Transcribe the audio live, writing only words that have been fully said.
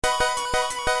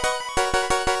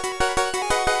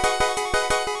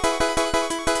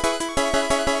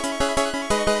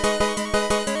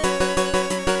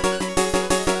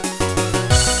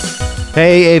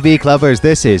Hey, AV Clubbers,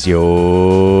 this is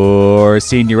your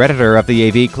senior editor of the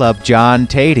AV Club, John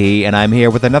Tatey, and I'm here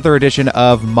with another edition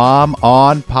of Mom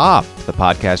on Pop, the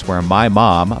podcast where my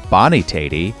mom, Bonnie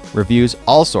Tatey, reviews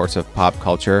all sorts of pop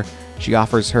culture. She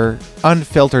offers her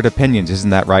unfiltered opinions.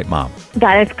 Isn't that right, Mom?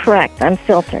 That is correct.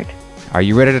 Unfiltered. Are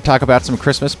you ready to talk about some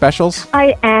Christmas specials?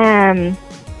 I am.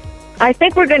 I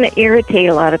think we're going to irritate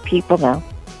a lot of people, though.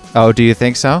 Oh, do you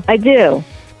think so? I do.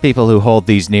 People who hold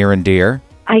these near and dear?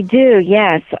 I do,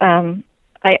 yes.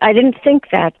 I didn't think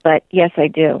that, but yes, I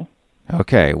do.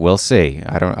 Okay, we'll see.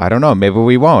 I don't know. Maybe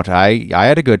we won't. I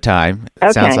had a good time. It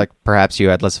Okay. sounds like perhaps you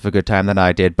had less of a good time than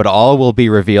I did, but all will be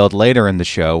revealed later in the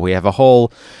show. We have a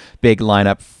whole big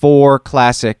lineup, 4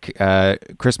 classic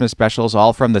Christmas specials,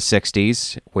 all from the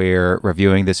 60s, we're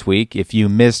reviewing this week. If you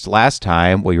missed last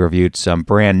time, we reviewed some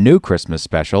brand new Christmas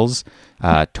specials,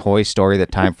 Toy Story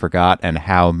That Time Forgot and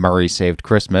How Murray Saved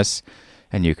Christmas.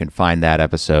 And you can find that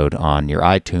episode on your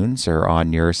iTunes or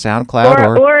on your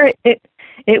SoundCloud. Or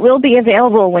it will be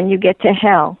available when you get to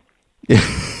hell.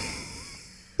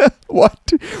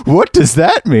 What does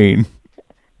that mean?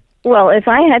 Well, if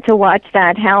I had to watch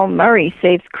that How Murray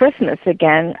Saves Christmas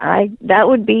again, that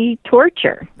would be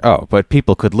torture. Oh, but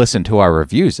people could listen to our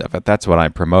reviews of it. That's what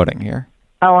I'm promoting here.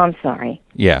 Oh, I'm sorry.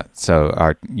 Yeah,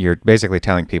 so you're basically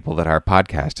telling people that our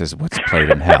podcast is what's played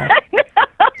in hell.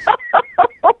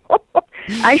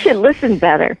 I should listen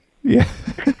better. Yeah.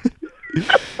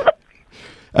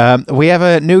 We have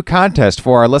a new contest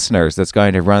for our listeners that's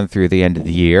going to run through the end of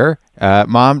the year.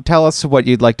 Mom, tell us what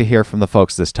you'd like to hear from the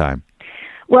folks this time.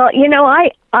 Well, you know,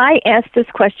 I asked this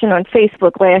question on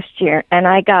Facebook last year, and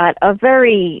I got a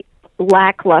very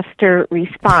lackluster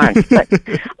response. But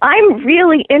I'm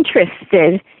really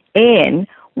interested in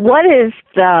what is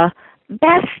the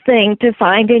best thing to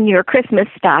find in your Christmas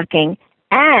stocking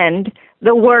and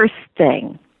the worst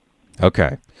thing.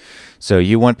 Okay. So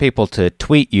you want people to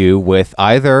tweet you with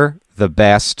either the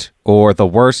best or the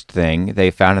worst thing they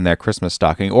found in their Christmas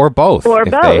stocking, or both, Or if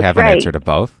both, they have an right. answer to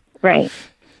both. Right.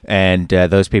 And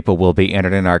those people will be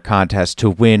entered in our contest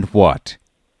to win what?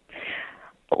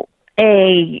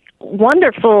 A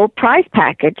wonderful prize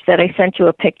package that I sent you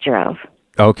a picture of.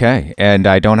 Okay. And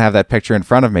I don't have that picture in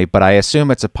front of me, but I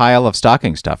assume it's a pile of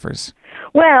stocking stuffers.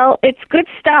 Well, it's good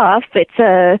stuff. It's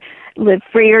a Live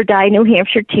Free or Die New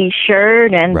Hampshire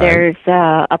T-shirt, and Right. there's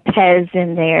a Pez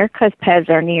in there, because Pez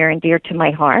are near and dear to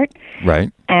my heart, Right.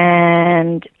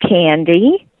 and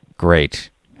candy. Great.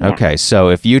 Yeah. Okay, so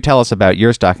if you tell us about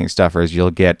your stocking stuffers,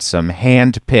 you'll get some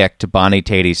hand-picked Bonnie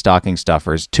Tatey stocking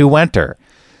stuffers to enter.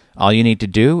 All you need to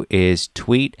do is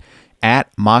tweet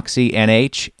at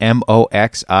MoxieNH,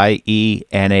 MoxieNH,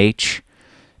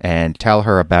 and tell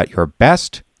her about your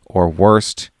best or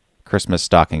worst Christmas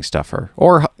stocking stuffer,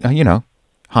 or,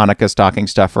 Hanukkah stocking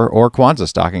stuffer, or Kwanzaa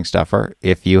stocking stuffer,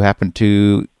 if you happen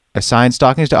to assign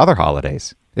stockings to other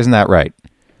holidays. Isn't that right?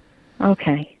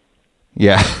 Okay.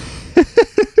 Yeah.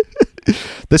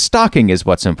 The stocking is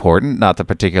what's important, not the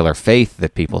particular faith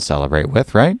that people celebrate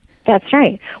with, right? That's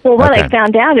right. Well, what Okay. I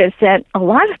found out is that a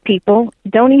lot of people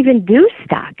don't even do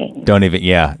stockings. Don't even,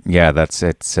 yeah, that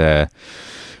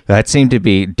seemed to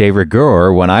be de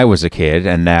rigueur when I was a kid,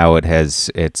 and now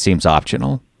it seems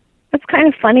optional. It's kind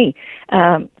of funny,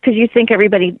 because you think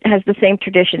everybody has the same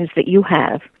traditions that you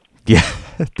have. Yeah,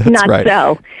 that's Not right.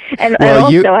 so. And Well,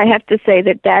 also, I have to say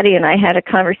that Daddy and I had a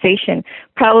conversation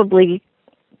probably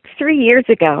 3 years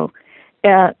ago.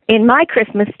 In my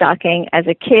Christmas stocking as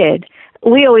a kid,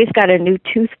 we always got a new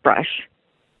toothbrush.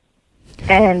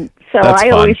 And so That's I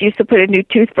fun. always used to put a new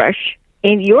toothbrush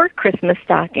in your Christmas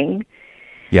stocking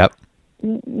Yep.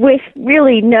 with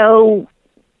really no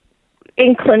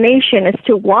inclination as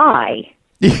to why.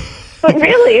 But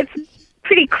really, it's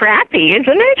pretty crappy, isn't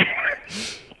it?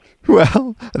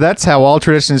 Well, that's how all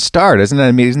traditions start, isn't it?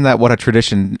 I mean, isn't that what a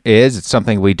tradition is? It's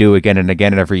something we do again and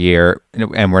again every year,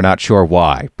 and we're not sure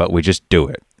why, but we just do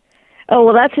it. Oh,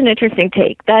 well, that's an interesting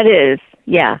take. That is,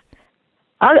 yeah.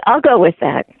 I'll go with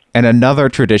that. And another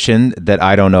tradition that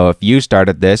I don't know if you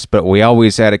started this, but we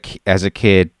always had as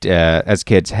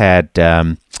kids had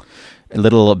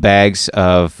little bags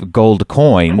of gold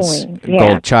coins, Yeah.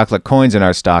 gold chocolate coins in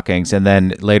our stockings, and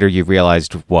then later you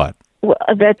realized what? Well,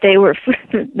 that they were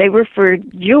for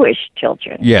Jewish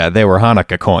children. Yeah, they were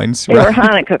Hanukkah coins. They were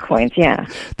Hanukkah coins, yeah.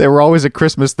 They were always a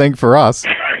Christmas thing for us.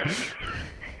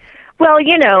 Well,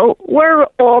 we're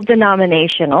all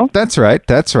denominational. That's right.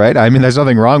 I mean, there's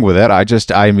nothing wrong with it.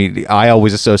 I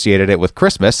always associated it with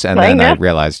Christmas, and I then I know.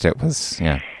 realized it was,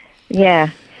 yeah. Yeah.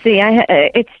 See,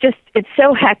 it's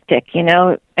so hectic,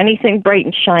 anything bright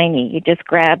and shiny, you just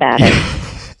grab at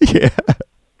it. Yeah.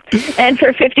 And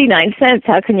for 59 cents,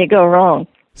 how can you go wrong?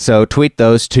 So tweet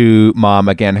those to Mom.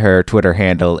 Again, her Twitter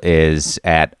handle is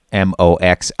at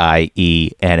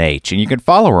MOXIENH. And you can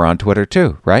follow her on Twitter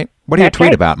too, right? What do you That's tweet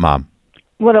right. about, Mom?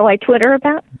 What do I Twitter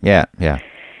about? Yeah.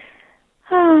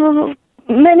 Oh,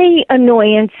 many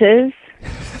annoyances.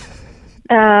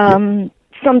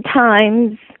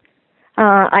 Sometimes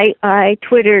I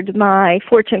Twittered my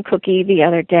fortune cookie the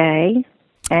other day,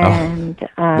 and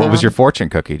What was your fortune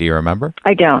cookie? Do you remember?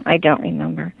 I don't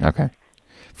remember. Okay.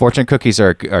 Fortune cookies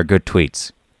are good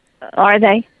tweets. Are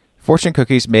they? Fortune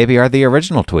cookies maybe are the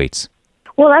original tweets.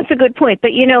 Well, that's a good point.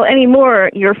 But anymore,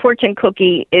 your fortune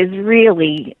cookie is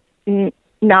really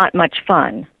not much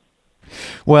fun.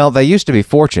 Well, they used to be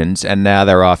fortunes, and now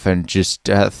they're often just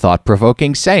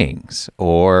thought-provoking sayings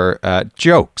or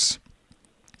jokes.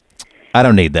 I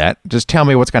don't need that. Just tell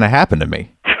me what's going to happen to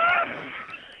me.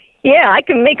 Yeah, I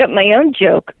can make up my own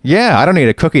joke. Yeah, I don't need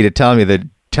a cookie to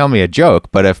tell me a joke,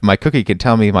 but if my cookie can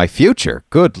tell me my future,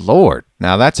 good Lord.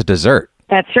 Now that's a dessert.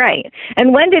 That's right.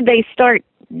 And when did they start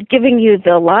giving you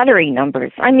the lottery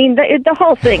numbers? I mean, the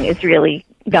whole thing has really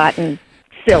gotten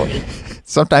silly.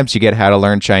 Sometimes you get how to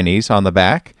learn Chinese on the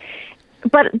back.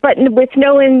 But with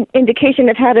no indication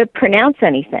of how to pronounce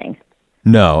anything.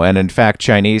 No, and in fact,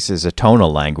 Chinese is a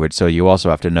tonal language, so you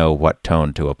also have to know what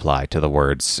tone to apply to the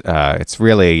words. It's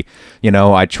really,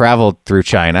 I traveled through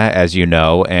China, as you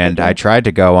know, and I tried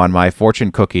to go on my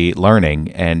fortune cookie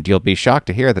learning, and you'll be shocked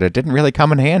to hear that it didn't really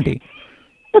come in handy.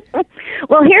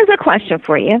 Well, here's a question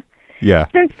for you. Yeah.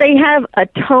 Since they have a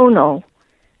tonal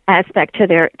aspect to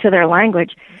their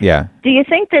language, Yeah. do you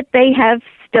think that they have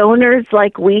stoners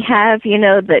like we have,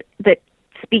 that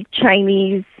speak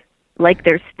Chinese like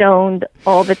they're stoned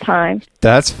all the time?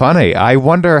 That's funny. I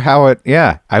wonder how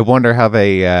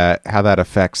that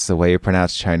affects the way you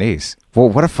pronounce Chinese. Well,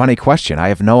 what a funny question. I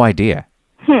have no idea.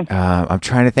 I'm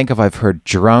trying to think if I've heard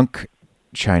drunk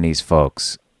Chinese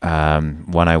folks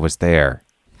when I was there.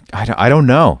 I don't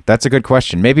know. That's a good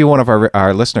question. Maybe one of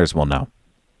our listeners will know.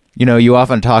 You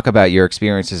often talk about your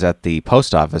experiences at the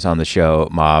post office on the show,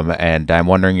 Mom, and I'm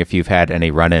wondering if you've had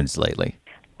any run-ins lately.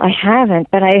 I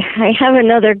haven't, but I have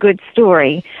another good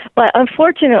story. But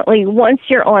unfortunately, once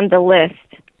you're on the list,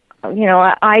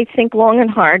 I think long and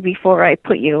hard before I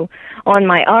put you on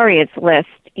my ARIAs list.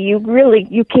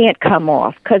 You can't come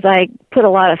off because I put a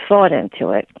lot of thought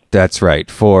into it. That's right.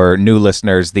 For new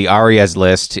listeners, the Arya's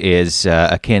list is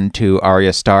akin to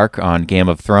Arya Stark on Game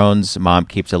of Thrones. Mom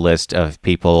keeps a list of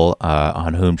people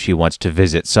on whom she wants to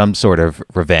visit some sort of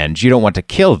revenge. You don't want to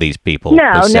kill these people.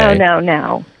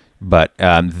 No. But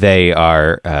they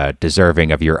are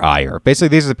deserving of your ire. Basically,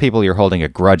 these are the people you're holding a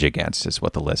grudge against, is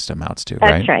what the list amounts to,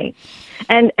 right? That's right.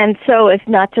 And so as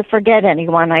not to forget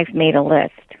anyone, I've made a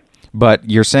list. But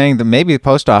you're saying that maybe the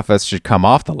post office should come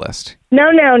off the list. No,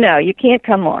 you can't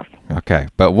come off. Okay,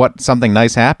 but something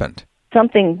nice happened?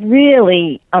 Something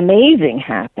really amazing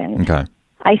happened. Okay.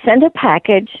 I sent a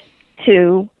package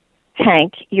to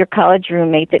Hank, your college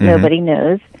roommate that nobody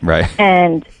knows. Right.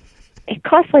 And it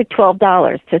cost like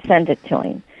 $12 to send it to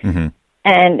him. Mm-hmm.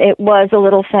 And it was a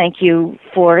little thank you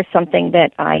for something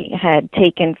that I had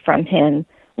taken from him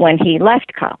when he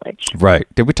left college. Right.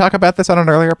 Did we talk about this on an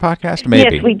earlier podcast?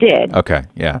 Maybe. Yes, we did. Okay,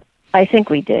 yeah. I think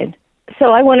we did.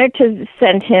 So I wanted to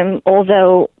send him,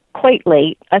 although quite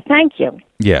late, a thank you.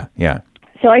 Yeah.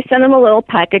 So I sent him a little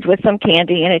package with some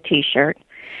candy and a T-shirt.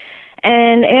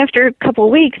 And after a couple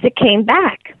of weeks, it came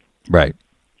back. Right.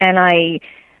 And I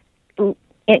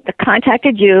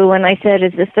contacted you, and I said,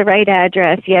 is this the right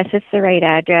address? Yes, it's the right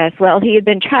address. Well, he had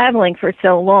been traveling for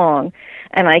so long,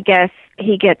 and I guess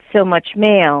he gets so much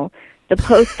mail. The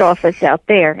post office out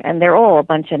there, and they're all a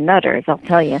bunch of nutters, I'll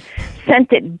tell you,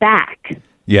 sent it back.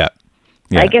 Yeah.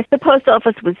 I guess the post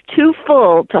office was too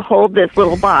full to hold this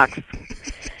little box.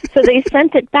 So they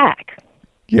sent it back.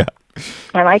 Yeah.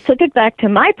 And I took it back to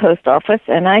my post office,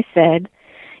 and I said,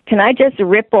 can I just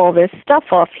rip all this stuff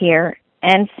off here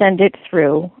and send it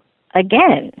through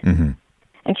again? Mm-hmm.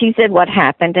 And she said, what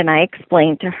happened? And I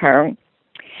explained to her.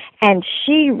 And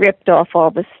she ripped off all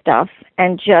the stuff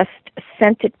and just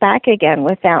sent it back again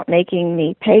without making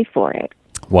me pay for it.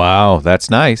 Wow, that's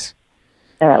nice.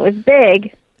 It was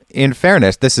big. In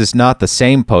fairness, this is not the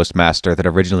same postmaster that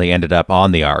originally ended up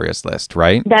on the ARIA's list,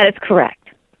 right? That is correct.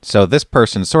 So this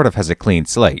person sort of has a clean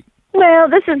slate. Well,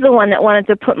 this is the one that wanted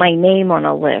to put my name on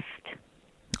a list.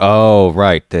 Oh,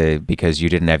 right, because you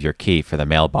didn't have your key for the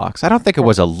mailbox. I don't think it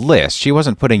was a list. She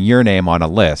wasn't putting your name on a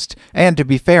list. And to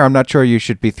be fair, I'm not sure you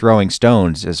should be throwing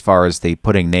stones as far as the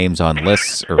putting names on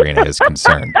lists arena is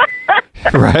concerned.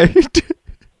 Right?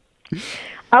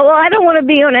 Oh, well, I don't want to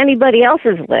be on anybody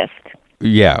else's list.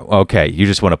 Yeah, okay. You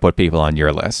just want to put people on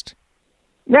your list.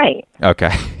 Right.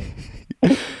 Okay.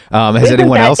 Has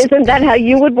anyone else? Isn't that how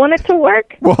you would want it to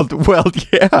work? Well,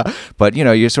 yeah. But,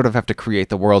 you sort of have to create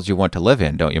the worlds you want to live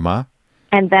in, don't you, Ma?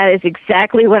 And that is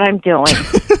exactly what I'm doing.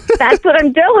 That's what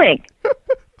I'm doing.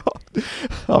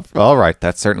 All right.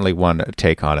 That's certainly one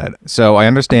take on it. So I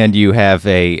understand you have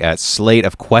a slate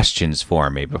of questions for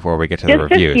me before we get to the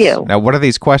reviews. Just a few. Now, what are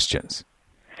these questions?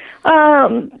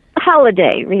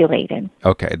 Holiday related.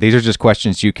 Okay. These are just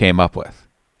questions you came up with.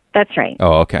 That's right.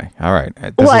 Oh, okay. All right.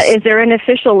 Is there an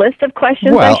official list of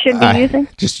questions I should be using?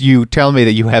 Just you tell me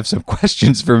that you have some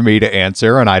questions for me to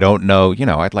answer, and I don't know.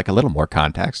 I'd like a little more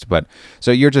context. But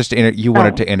so you're just you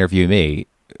wanted to interview me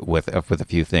with a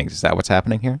few things. Is that what's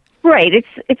happening here? Right.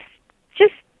 It's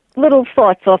just little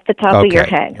thoughts off the top of your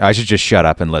head. I should just shut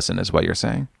up and listen, is what you're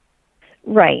saying.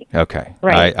 Right. Okay.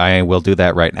 Right. I will do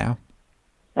that right now.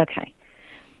 Okay.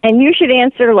 And you should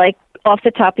answer like off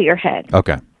the top of your head.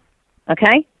 Okay.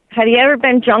 Okay? Have you ever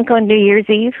been drunk on New Year's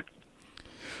Eve?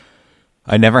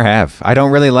 I never have. I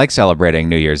don't really like celebrating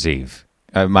New Year's Eve.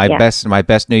 My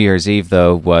best New Year's Eve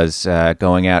though was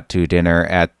going out to dinner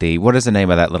at what is the name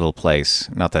of that little place?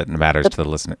 Not that it matters to the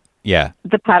listener. Yeah.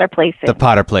 The Potter Place Inn. The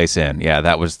Potter Place Inn. Yeah,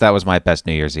 that was my best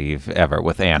New Year's Eve ever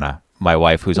with Anna, my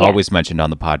wife, who's always mentioned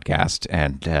on the podcast,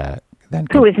 and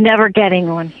who is never getting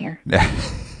on here.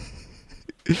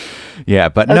 Yeah,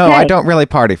 but no, I don't really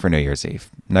party for New Year's Eve.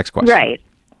 Next question.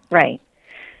 Right.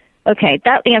 Okay,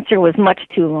 that answer was much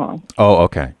too long. Oh,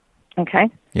 okay. Okay.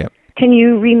 Yep. Can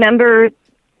you remember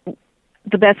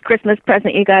the best Christmas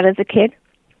present you got as a kid?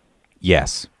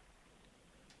 Yes.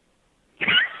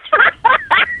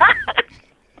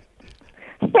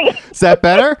 Is that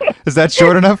better? Is that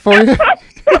short enough for you?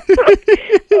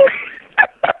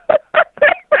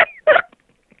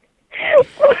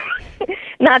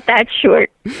 Not that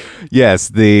short. Yes,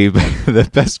 the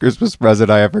best Christmas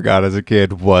present I ever got as a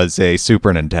kid was a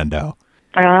Super Nintendo.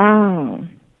 Oh.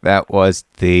 That was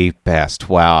the best.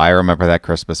 Wow, I remember that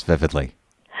Christmas vividly.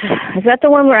 Is that the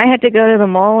one where I had to go to the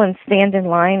mall and stand in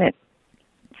line at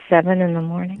 7 in the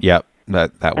morning? Yep,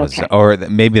 that was, okay. Or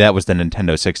maybe that was the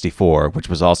Nintendo 64, which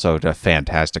was also a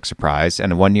fantastic surprise.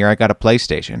 And one year I got a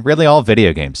PlayStation. Really all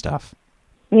video game stuff.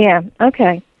 Yeah,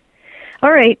 okay.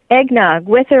 All right, eggnog,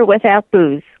 with or without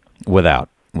booze? Without.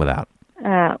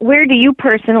 Where do you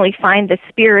personally find the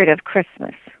spirit of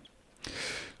Christmas?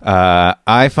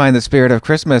 I find the spirit of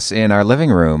Christmas in our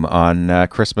living room on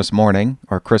Christmas morning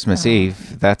or Christmas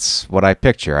Eve. That's what I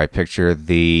picture. I picture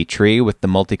the tree with the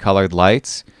multicolored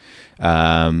lights.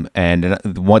 And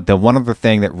the one other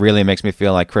thing that really makes me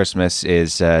feel like Christmas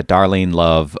is Darlene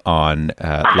Love on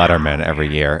Letterman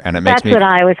every year. And That's what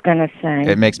I was going to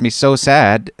say. It makes me so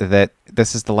sad that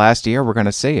this is the last year we're going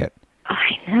to see it.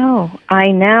 I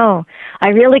know. I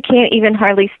really can't even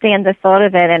hardly stand the thought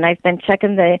of it, and I've been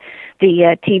checking the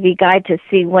TV guide to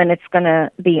see when it's going to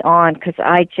be on, because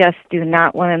I just do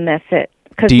not want to miss it,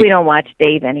 because we don't watch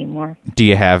Dave anymore. Do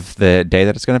you have the day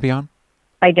that it's going to be on?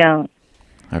 I don't.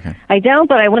 Okay. I don't,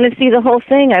 but I want to see the whole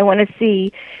thing. I want to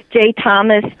see Jay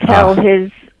Thomas tell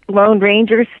his Lone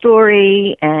Ranger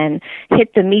story and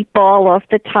hit the meatball off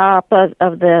the top of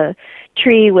the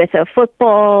tree with a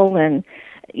football, and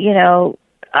that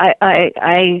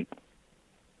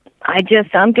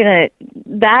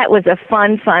was a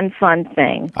fun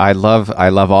thing. I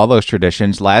love all those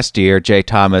traditions. Last year, Jay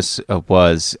Thomas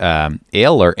was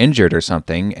ill or injured or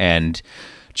something, and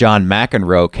John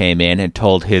McEnroe came in and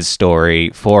told his story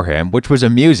for him, which was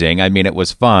amusing. I mean, it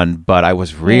was fun, but I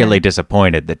was really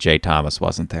disappointed that Jay Thomas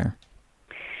wasn't there.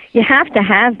 You have to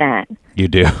have that. You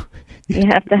do. You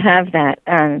have to have that.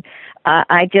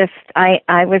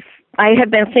 I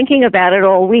have been thinking about it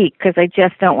all week because I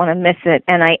just don't want to miss it,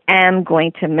 and I am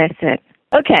going to miss it.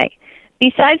 Okay.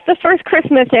 Besides the first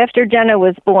Christmas after Jenna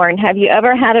was born, have you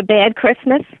ever had a bad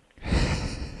Christmas?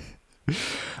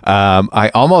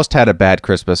 I almost had a bad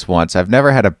Christmas once. I've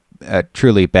never had a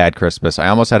truly bad Christmas. I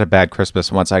almost had a bad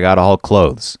Christmas once. I got all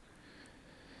clothes.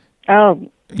 Oh.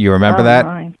 You remember that?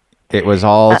 My. It was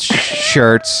all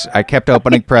shirts. I kept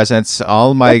opening presents.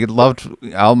 All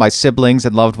my siblings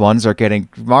and loved ones are getting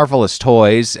marvelous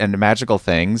toys and magical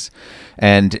things,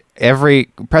 and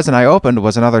every present I opened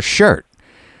was another shirt.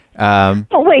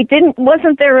 Wait,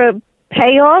 wasn't there a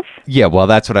payoff? Yeah, well,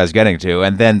 that's what I was getting to.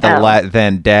 And then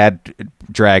then Dad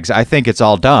drags. I think it's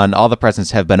all done. All the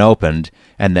presents have been opened,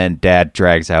 and then Dad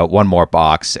drags out one more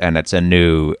box, and it's a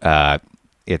new.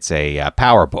 It's a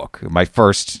PowerBook, my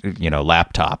first,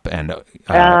 laptop, and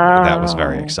that was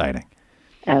very exciting.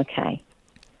 Okay.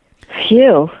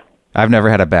 Phew. I've never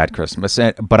had a bad Christmas,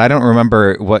 but I don't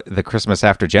remember what the Christmas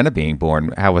after Jenna being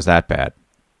born. How was that bad?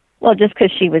 Well, just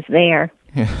because she was there.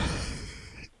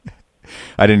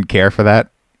 I didn't care for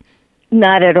that.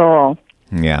 Not at all.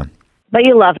 Yeah. But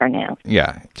you love her now.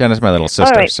 Yeah. Jenna's my little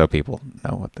sister, right. so people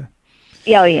know what the...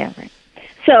 Oh, yeah. Right.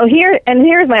 So here's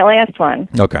my last one.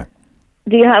 Okay.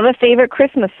 Do you have a favorite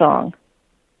Christmas song?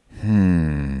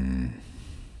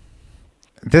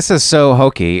 This is so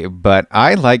hokey, but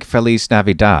I like Feliz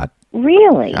Navidad.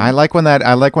 Really? I like when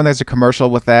there's a commercial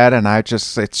with that, and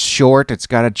it's short, it's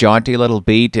got a jaunty little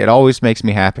beat. It always makes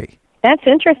me happy. That's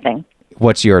interesting.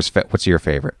 What's yours? What's your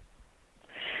favorite?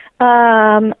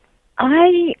 I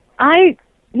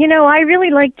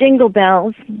really like Jingle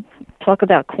Bells. Talk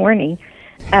about corny.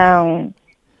 And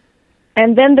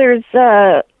then there's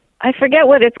I forget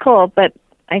what it's called, but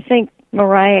I think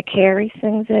Mariah Carey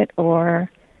sings it, or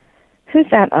who's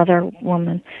that other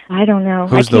woman? I don't know.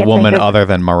 Who's the woman other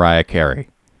than Mariah Carey?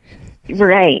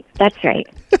 Right, that's right.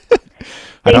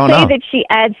 I don't know. They say that she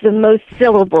adds the most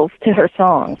syllables to her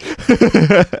songs.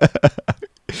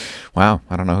 Wow,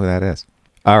 I don't know who that is.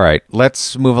 All right,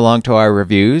 let's move along to our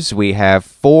reviews. We have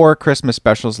 4 Christmas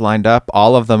specials lined up.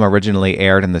 All of them originally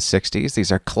aired in the 60s.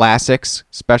 These are classics,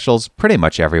 specials pretty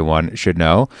much everyone should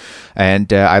know.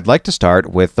 And I'd like to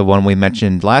start with the one we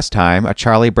mentioned last time, A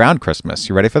Charlie Brown Christmas.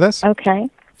 You ready for this? Okay.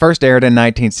 First aired in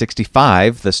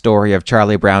 1965, the story of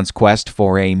Charlie Brown's quest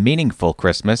for a meaningful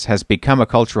Christmas has become a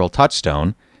cultural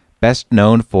touchstone, best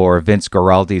known for Vince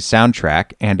Guaraldi's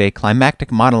soundtrack and a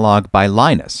climactic monologue by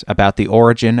Linus about the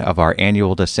origin of our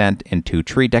annual descent into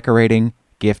tree decorating,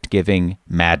 gift-giving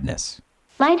madness.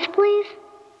 Lights, please.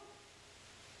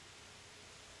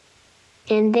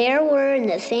 And there were in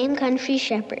the same country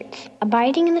shepherds,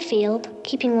 abiding in the field,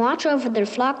 keeping watch over their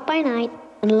flock by night.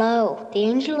 And lo, the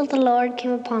angel of the Lord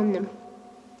came upon them.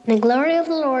 And the glory of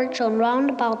the Lord shone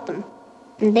round about them.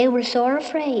 And they were sore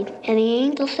afraid. And the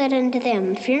angel said unto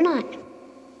them, Fear not.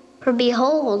 For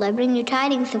behold, I bring you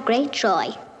tidings of great joy,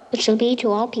 which shall be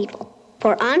to all people.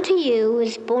 For unto you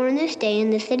is born this day in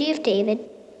the city of David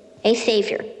a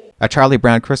Savior. A Charlie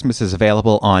Brown Christmas is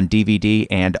available on DVD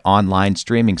and online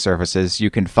streaming services.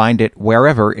 You can find it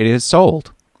wherever it is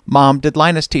sold. Mom, did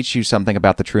Linus teach you something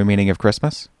about the true meaning of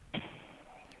Christmas?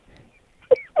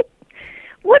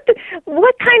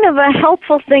 What kind of a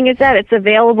helpful thing is that? It's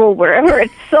available wherever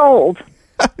it's sold.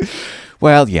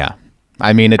 Well, yeah.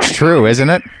 I mean, it's true, isn't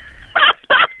it?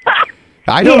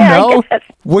 I don't know.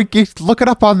 We can look it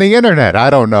up on the internet. I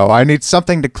don't know. I need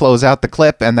something to close out the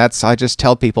clip, and I just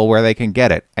tell people where they can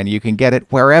get it. And you can get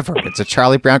it wherever. It's a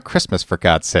Charlie Brown Christmas, for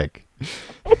God's sake.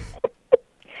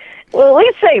 Well, at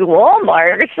least say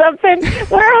Walmart or something.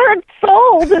 Wherever it's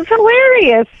sold is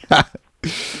hilarious.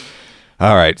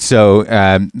 All right. So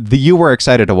you were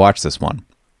excited to watch this one.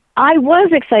 I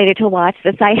was excited to watch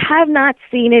this. I have not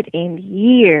seen it in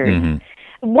years. Mm-hmm.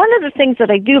 One of the things that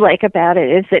I do like about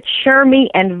it is that Shermie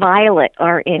and Violet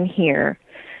are in here,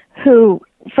 who,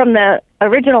 from the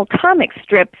original comic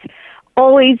strips,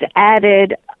 always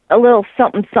added a little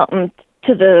something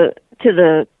to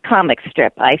the comic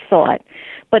strip, I thought.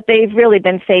 But they've really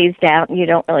been phased out, and you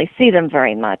don't really see them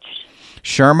very much.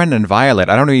 Sherman and Violet.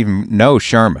 I don't even know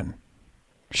Sherman.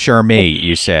 Shermie,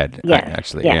 you said. Yes.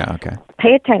 Actually, yes. Yeah, okay.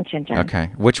 Pay attention, John.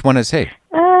 Okay. Which one is he?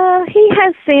 He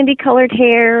has sandy-colored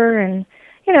hair and,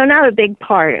 not a big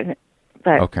part of it,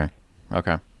 but... Okay.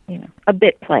 A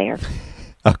bit player.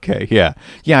 Okay, yeah.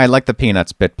 Yeah, I like the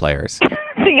Peanuts bit players.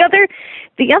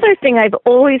 The other thing I've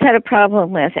always had a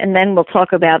problem with, and then we'll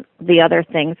talk about the other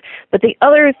things, but the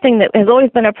other thing that has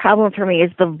always been a problem for me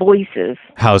is the voices.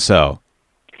 How so?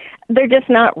 They're just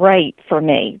not right for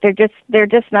me. They're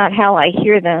just not how I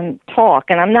hear them talk,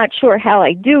 and I'm not sure how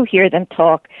I do hear them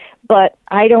talk, but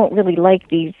I don't really like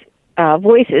these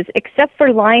voices, except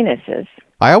for Linus's.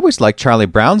 I always liked Charlie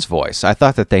Brown's voice. I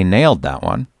thought that they nailed that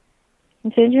one.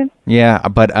 Did you? Yeah,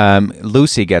 but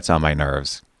Lucy gets on my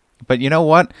nerves. But you know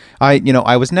what?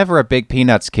 I was never a big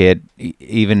Peanuts kid,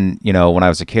 even, when I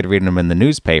was a kid reading them in the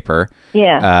newspaper.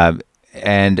 Yeah.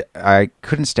 And I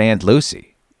couldn't stand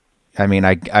Lucy. I mean,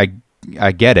 I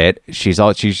get it. She's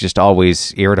just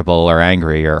always irritable or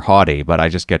angry or haughty, but I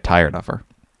just get tired of her.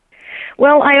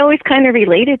 Well, I always kind of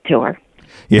related to her.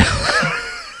 Yeah.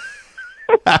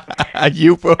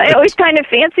 I always kind of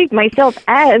fancied myself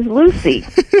as Lucy.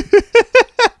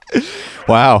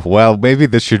 Wow. Well, maybe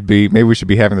we should be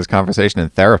having this conversation in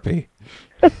therapy.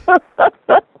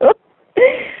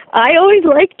 I always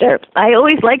liked her. I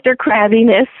always liked her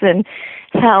crabbiness and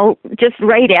how just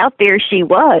right out there she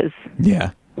was.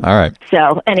 Yeah. All right.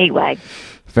 So, anyway.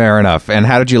 Fair enough. And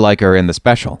how did you like her in the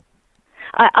special?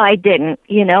 I didn't.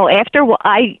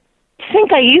 I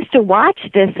think I used to watch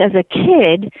this as a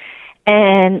kid,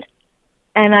 and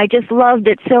I just loved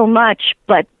it so much.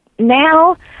 But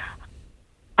now,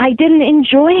 I didn't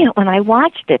enjoy it when I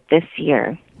watched it this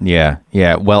year. Yeah,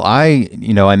 yeah. Well, I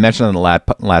mentioned on the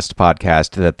last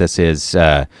podcast that this is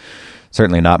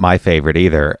certainly not my favorite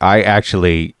either.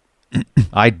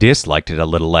 I disliked it a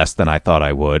little less than I thought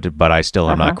I would, but I still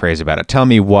am not crazy about it. Tell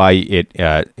me why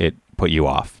it put you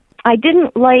off. I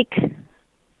didn't like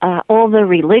all the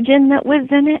religion that was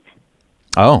in it.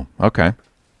 Oh, okay.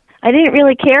 I didn't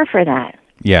really care for that.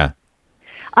 Yeah.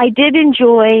 I did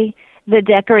enjoy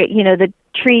the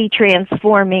tree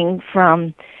transforming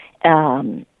from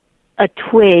a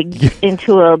twig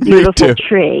into a beautiful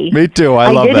tree. Me too. I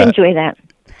love that. I did enjoy that.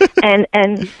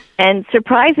 and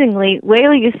surprisingly, wait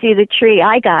till you see the tree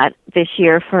I got this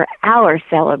year for our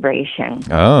celebration.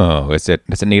 Oh, does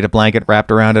it need a blanket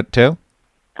wrapped around it too?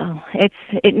 Oh,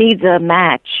 it needs a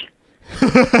match.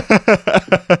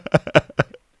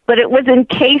 But it was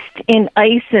encased in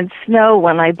ice and snow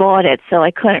when I bought it, so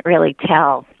I couldn't really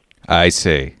tell. I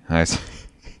see.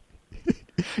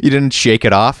 You didn't shake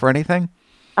it off or anything?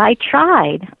 I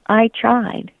tried.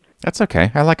 That's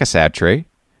okay. I like a sad tree.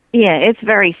 Yeah, it's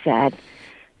very sad.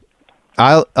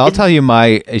 I'll tell you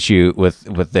my issue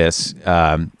with this,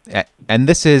 and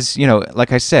this is,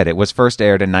 like I said, it was first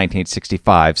aired in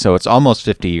 1965, so it's almost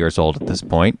 50 years old at this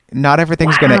point. Not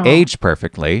everything's going to age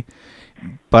perfectly,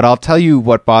 but I'll tell you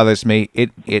what bothers me.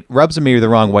 It rubs me the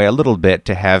wrong way a little bit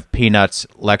to have Peanuts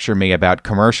lecture me about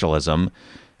commercialism.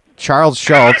 Charles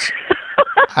Schultz,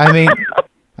 I mean,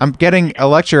 I'm getting a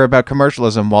lecture about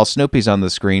commercialism while Snoopy's on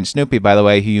the screen. Snoopy, by the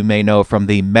way, who you may know from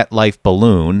the MetLife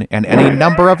balloon and any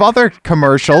number of other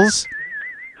commercials.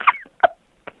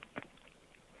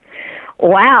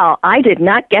 Wow, I did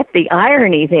not get the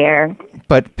irony there.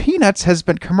 But Peanuts has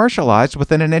been commercialized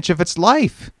within an inch of its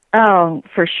life. Oh,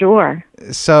 for sure.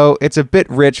 So it's a bit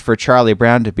rich for Charlie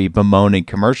Brown to be bemoaning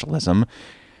commercialism.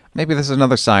 Maybe this is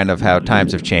another sign of how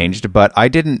times have changed, but I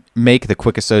didn't make the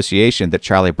quick association that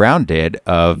Charlie Brown did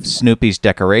of Snoopy's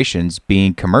decorations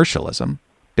being commercialism.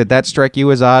 Did that strike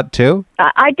you as odd, too?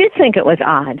 I did think it was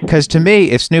odd. Because to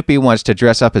me, if Snoopy wants to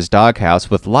dress up his doghouse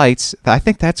with lights, I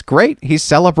think that's great. He's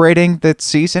celebrating the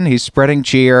season. He's spreading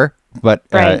cheer. But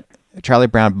right. Charlie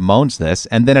Brown bemoans this,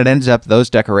 and then it ends up those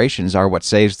decorations are what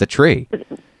saves the tree.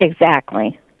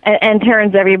 Exactly. And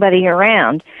turns everybody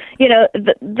around.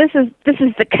 This is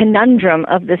the conundrum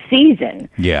of the season.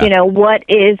 Yeah. What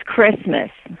is Christmas?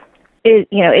 Is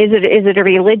it a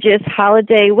religious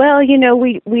holiday? Well,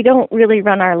 we don't really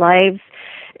run our lives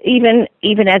even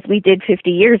as we did 50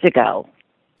 years ago.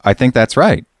 I think that's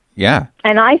right. Yeah.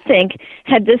 And I think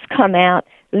had this come out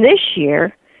this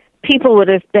year, people would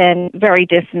have been very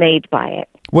dismayed by it.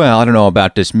 Well, I don't know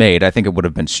about dismayed. I think it would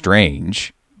have been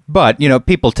strange. But,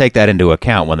 people take that into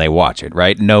account when they watch it,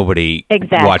 right? Nobody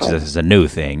watches this as a new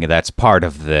thing. That's part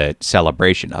of the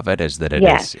celebration of it, is that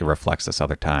it reflects this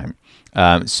other time.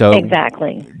 So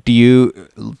exactly.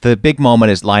 The big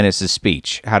moment is Linus's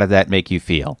speech. How did that make you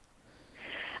feel?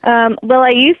 Well,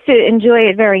 I used to enjoy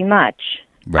it very much.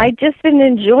 Right. I just didn't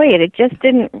enjoy it. It just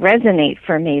didn't resonate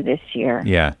for me this year.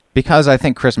 Yeah, because I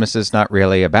think Christmas is not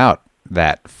really about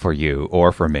that for you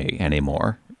or for me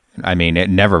anymore. I mean, it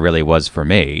never really was for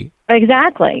me.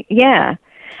 Exactly, yeah.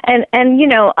 And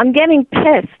I'm getting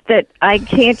pissed that I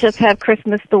can't just have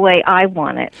Christmas the way I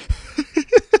want it.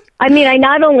 I mean, I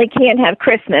not only can't have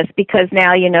Christmas because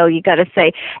now, you got to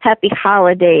say Happy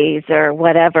Holidays or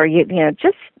whatever.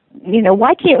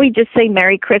 Why can't we just say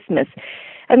Merry Christmas?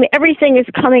 I mean, everything is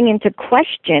coming into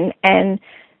question, and,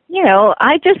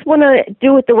 I just want to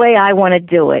do it the way I want to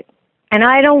do it. And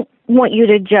I don't want you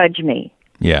to judge me.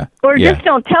 Yeah. Or just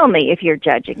don't tell me if you're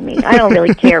judging me. I don't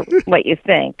really care what you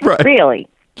think. Right. Really.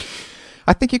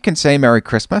 I think you can say Merry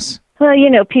Christmas. Well,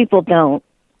 people don't.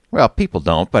 Well, people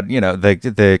don't, but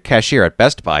the cashier at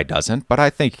Best Buy doesn't. But I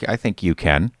think you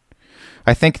can.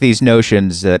 I think these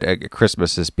notions that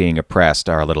Christmas is being oppressed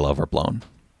are a little overblown.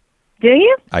 Do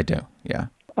you? I do. Yeah.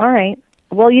 All right.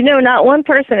 Well, not one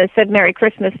person has said Merry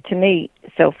Christmas to me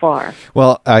so far.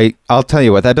 Well, I'll tell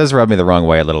you what, that does rub me the wrong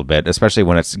way a little bit, especially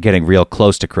when it's getting real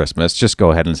close to Christmas. Just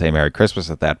go ahead and say Merry Christmas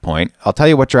at that point. I'll tell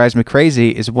you what drives me crazy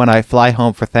is when I fly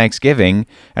home for Thanksgiving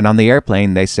and on the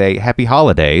airplane they say Happy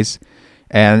Holidays.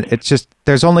 And it's just,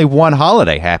 there's only one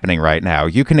holiday happening right now.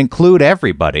 You can include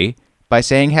everybody by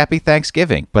saying Happy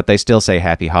Thanksgiving, but they still say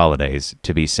Happy Holidays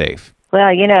to be safe.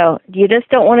 Well, you just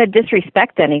don't want to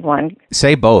disrespect anyone.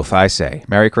 Say both, I say.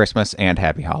 Merry Christmas and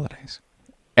Happy Holidays.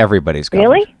 Everybody's covered.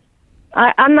 Really?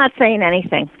 I'm not saying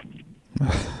anything.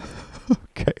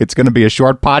 Okay, it's going to be a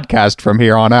short podcast from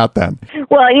here on out then.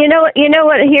 Well, you know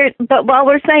what, here, but while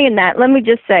we're saying that, let me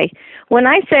just say, when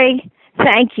I say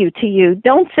thank you to you,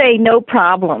 don't say no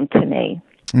problem to me.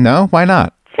 No, why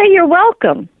not? Say you're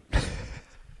welcome.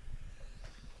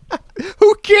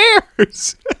 Who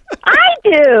cares? I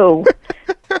do.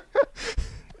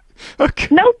 Okay.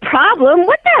 No problem.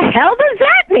 What the hell does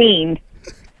that mean?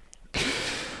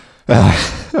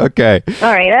 Okay.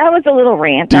 All right, that was a little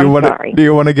rant. I'm sorry. Do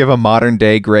you want to give a modern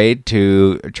day grade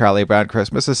to Charlie Brown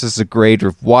Christmas? This is a grade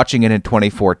of watching it in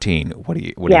 2014. What do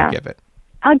you give it?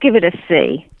 I'll give it a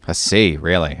C. A C,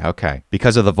 really? Okay.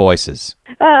 Because of the voices.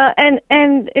 And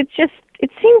it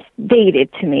seems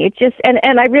dated to me. It just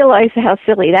and I realize how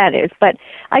silly that is, but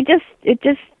it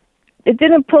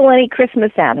didn't pull any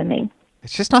Christmas out of me.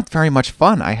 It's just not very much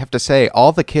fun, I have to say.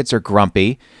 All the kids are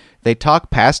grumpy. They talk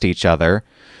past each other.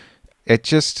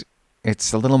 It's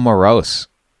a little morose,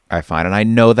 I find. And I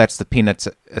know that's the Peanuts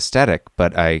aesthetic,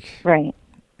 but Right.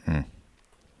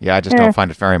 Yeah, I just don't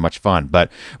find it very much fun.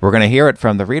 But we're going to hear it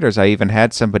from the readers. I even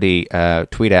had somebody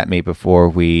tweet at me before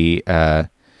we,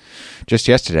 just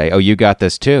yesterday, oh, you got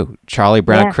this too. Charlie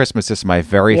Brown Christmas is my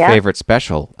very favorite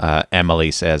special, Emily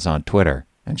says on Twitter.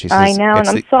 And she says, I know, and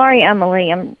I'm sorry,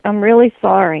 Emily. I'm really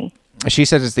sorry. She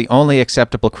says it's the only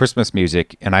acceptable Christmas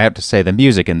music, and I have to say the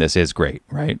music in this is great,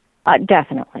 right?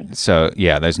 Definitely. So,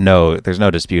 yeah, there's no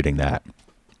disputing that.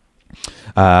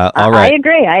 All right.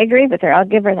 I agree with her. I'll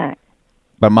give her that.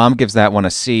 But Mom gives that one a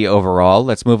C overall.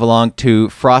 Let's move along to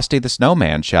Frosty the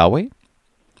Snowman, shall we?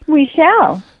 We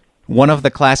shall. One of the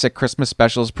classic Christmas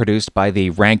specials produced by the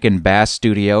Rankin Bass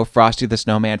studio, Frosty the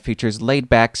Snowman features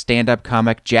laid-back stand-up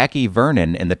comic Jackie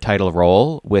Vernon in the title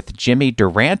role, with Jimmy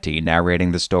Durante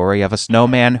narrating the story of a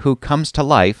snowman who comes to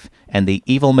life and the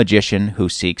evil magician who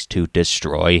seeks to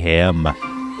destroy him.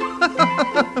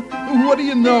 What do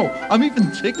you know? I'm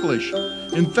even ticklish.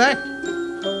 In fact,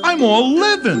 I'm all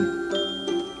living.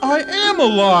 I am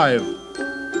alive.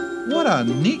 What a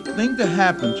neat thing to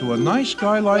happen to a nice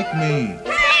guy like me.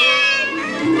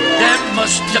 There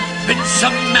must have been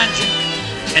some magic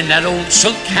in that old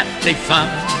silk hat they found.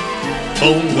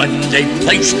 Oh, when they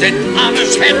placed it on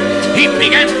his head, he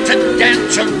began to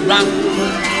dance around.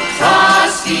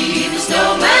 Frosty the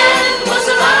Snowman was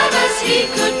alive as he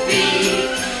could be,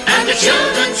 and the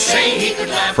children say he could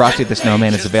laugh. Frosty the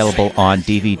Snowman is available on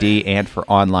DVD and for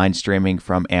online streaming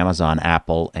from Amazon,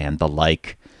 Apple, and the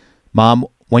like. Mom,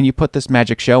 when you put this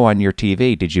magic show on your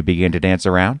TV, did you begin to dance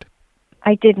around?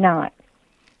 I did not.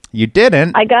 You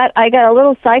didn't? I got a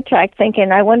little sidetracked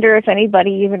thinking, I wonder if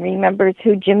anybody even remembers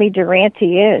who Jimmy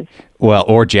Durante is. Well,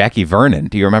 or Jackie Vernon.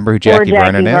 Do you remember who Jackie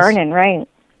Vernon is? Jackie Vernon, right.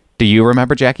 Do you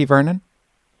remember Jackie Vernon?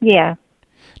 Yeah.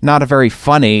 Not a very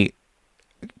funny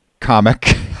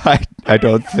comic, I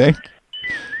don't think.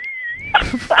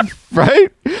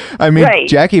 Right? I mean, right.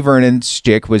 Jackie Vernon's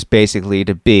shtick was basically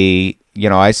to be,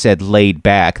 I said laid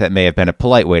back. That may have been a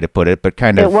polite way to put it, but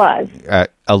kind of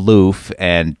aloof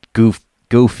and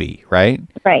goofy, right?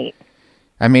 Right.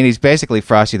 I mean, he's basically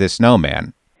Frosty the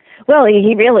Snowman. Well,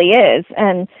 he really is.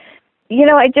 And,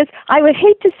 I would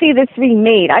hate to see this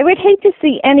remade. I would hate to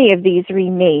see any of these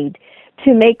remade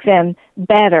to make them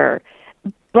better.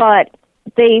 But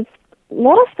they've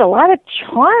lost a lot of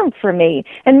charm for me.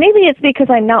 And maybe it's because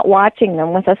I'm not watching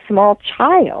them with a small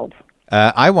child.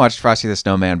 I watched Frosty the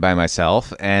Snowman by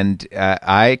myself, and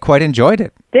I quite enjoyed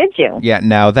it. Did you? Yeah,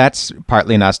 now that's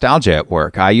partly nostalgia at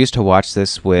work. I used to watch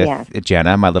this with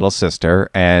Jenna, my little sister,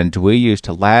 and we used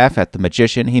to laugh at the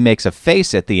magician. He makes a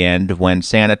face at the end when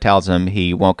Santa tells him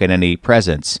he won't get any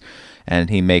presents, and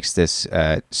he makes this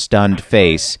stunned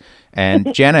face.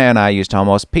 And Jenna and I used to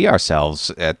almost pee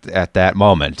ourselves at that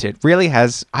moment. It really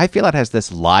has, I feel it has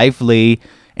this lively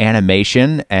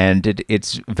animation, and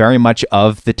it's very much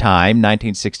of the time,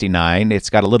 1969. It's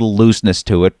got a little looseness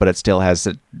to it, but it still has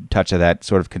a touch of that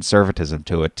sort of conservatism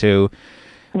to it, too.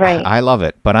 Right. I love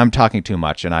it, but I'm talking too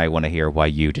much, and I want to hear why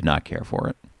you did not care for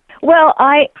it. Well,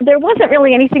 there wasn't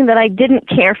really anything that I didn't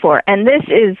care for, and this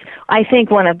is, I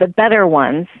think, one of the better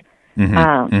ones. One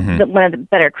of the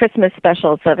better Christmas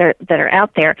specials that are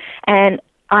out there. And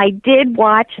I did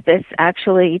watch this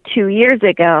actually 2 years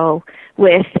ago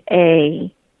with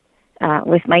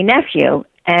my nephew,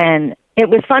 and it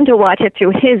was fun to watch it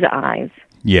through his eyes.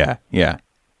 Yeah.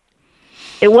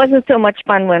 It wasn't so much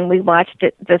fun when we watched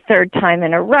it the third time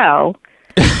in a row,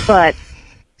 but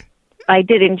I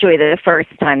did enjoy the first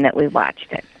time that we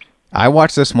watched it. I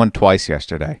watched this one twice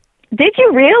yesterday. Did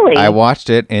you really? I watched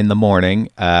it in the morning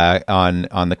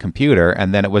on the computer,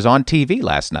 and then it was on TV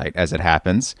last night, as it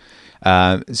happens.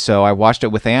 So I watched it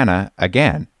with Anna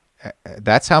again.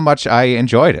 That's how much I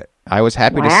enjoyed it. I was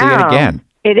happy to see it again.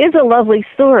 It is a lovely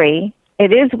story.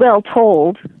 It is well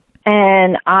told,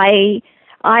 and I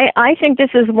think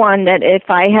this is one that if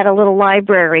I had a little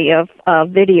library of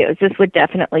videos, this would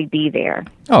definitely be there.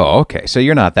 Oh, okay. So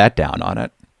you're not that down on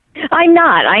it. I'm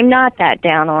not that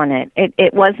down on it.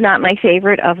 It was not my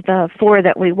favorite of the four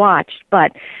that we watched,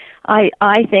 but I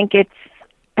think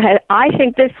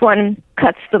this one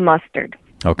cuts the mustard.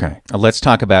 Okay, let's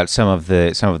talk about some of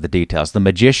the details. The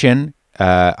magician.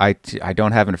 I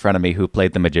don't have in front of me who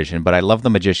played the magician, but I love the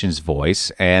magician's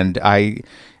voice, and I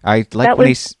like when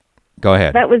he's. Go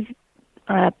ahead. That was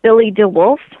Billy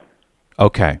DeWolf.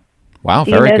 Okay. Wow,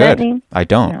 Do you very know that good. name? I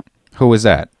don't. No. Who was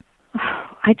that?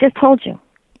 I just told you.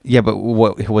 Yeah, but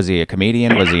what, was he a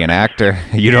comedian? Was he an actor?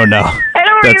 You don't know. I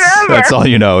don't remember. That's all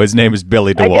you know. His name is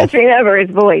Billy I DeWolf. just remember his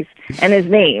voice and his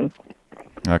name.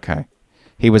 Okay.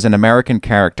 He was an American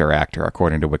character actor,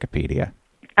 according to Wikipedia.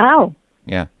 Oh.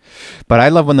 Yeah. But I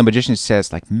love when the magician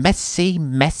says, like, messy,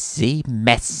 messy,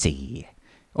 messy.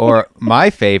 Or my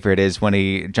favorite is when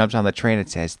he jumps on the train and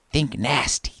says, think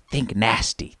nasty, think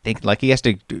nasty. Think like he has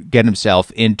to get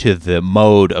himself into the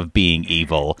mode of being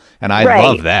evil. And I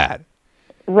love that.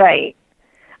 Right.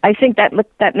 I think that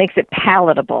makes it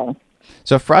palatable.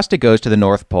 So Frosty goes to the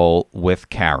North Pole with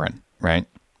Karen, right?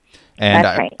 And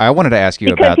That's right. I wanted to ask you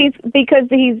because about...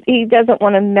 he doesn't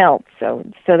want to melt, so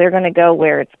they're going to go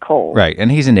where it's cold. Right,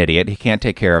 and he's an idiot. He can't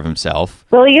take care of himself.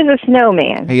 Well, he is a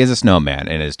snowman. He is a snowman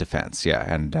in his defense,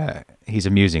 yeah, and he's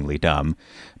amusingly dumb.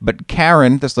 But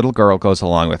Karen, this little girl, goes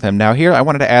along with him. Now here, I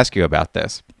wanted to ask you about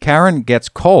this. Karen gets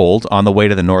cold on the way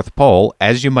to the North Pole,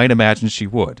 as you might imagine she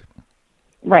would.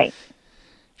 Right.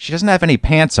 She doesn't have any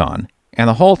pants on, and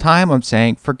the whole time I'm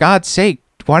saying, for God's sake,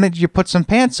 why didn't you put some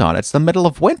pants on? It's the middle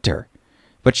of winter.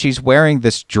 But she's wearing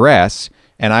this dress,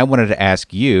 and I wanted to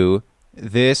ask you,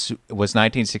 this was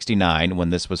 1969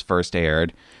 when this was first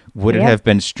aired. Would it have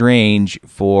been strange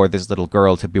for this little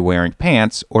girl to be wearing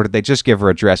pants, or did they just give her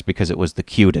a dress because it was the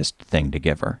cutest thing to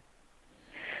give her?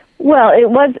 Well,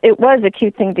 it was a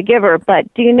cute thing to give her,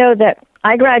 but do you know that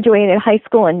I graduated high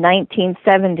school in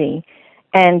 1970,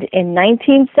 and in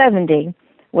 1970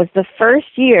 was the first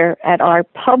year at our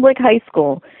public high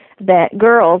school that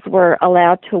girls were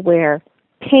allowed to wear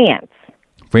pants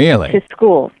Really? to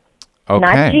school. Okay.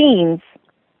 Not jeans.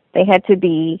 They had to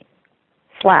be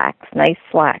slacks, nice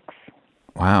slacks.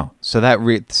 Wow. So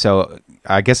so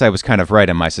I guess I was kind of right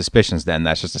in my suspicions then.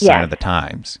 That's just a sign of the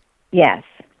times. Yes.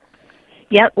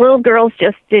 Yep, little girls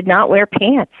just did not wear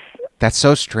pants. That's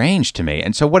so strange to me.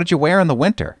 And so what did you wear in the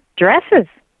winter? Dresses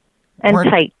and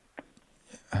tights.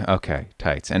 Okay,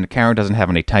 tights. And Karen doesn't have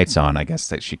any tights on, I guess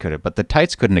that she could have. But the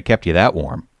tights couldn't have kept you that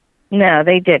warm. No,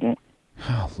 they didn't.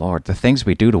 Oh, Lord, the things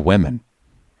we do to women.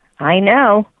 I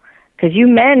know. Because you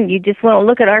men, you just want to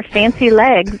look at our fancy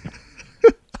legs.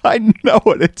 I know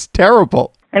it. It's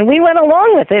terrible. And we went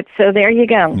along with it, so there you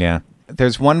go. Yeah.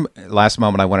 There's one last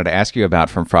moment I wanted to ask you about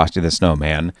from Frosty the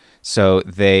Snowman. So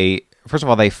first of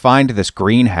all, they find this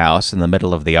greenhouse in the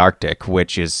middle of the Arctic,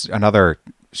 which is another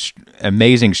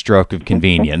amazing stroke of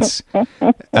convenience.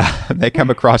 They come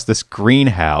across this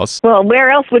greenhouse. Well,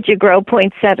 where else would you grow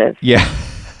poinsettias? Yeah.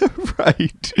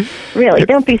 Right. Really,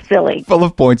 don't be silly. Full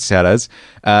of poinsettias.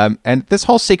 And this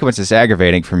whole sequence is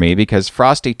aggravating for me because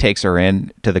Frosty takes her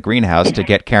in to the greenhouse to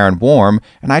get Karen warm,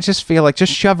 and I just feel like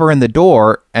just shove her in the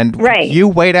door and you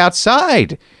wait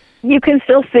outside. You can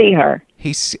still see her.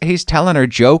 He's telling her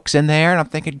jokes in there, and I'm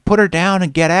thinking, put her down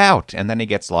and get out. And then he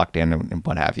gets locked in and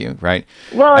what have you, right?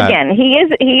 Well, again, he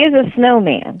is a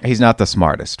snowman. He's not the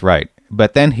smartest, right?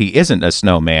 But then he isn't a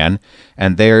snowman,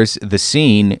 and there's the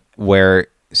scene where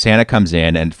Santa comes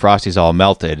in and Frosty's all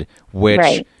melted,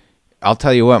 which I'll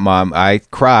tell you what, Mom, I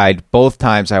cried both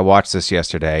times I watched this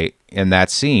yesterday. In that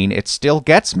scene, it still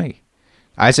gets me.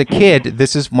 As a kid,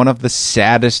 this is one of the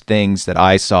saddest things that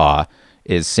I saw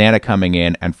is Santa coming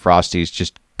in and Frosty's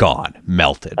just gone,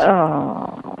 melted.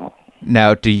 Oh.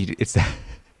 Now, is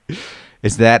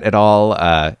that at all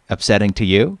upsetting to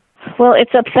you? Well,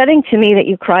 it's upsetting to me that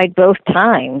you cried both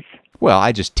times. Well,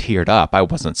 I just teared up. I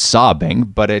wasn't sobbing,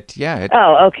 but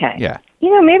Oh, okay. Yeah.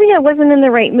 You know, maybe I wasn't in the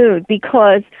right mood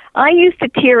because I used to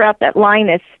tear up at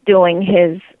Linus doing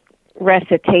his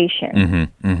recitation.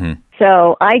 Mm-hmm, mm-hmm.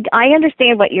 So I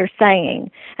understand what you're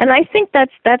saying. And I think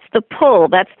that's the pull,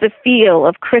 that's the feel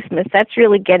of Christmas. That's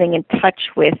really getting in touch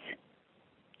with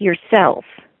yourself.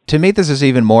 To me, this is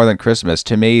even more than Christmas.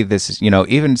 To me, this is,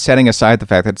 even setting aside the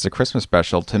fact that it's a Christmas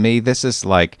special, to me, this is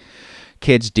like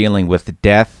kids dealing with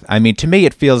death. I mean, to me,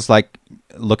 it feels like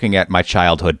looking at my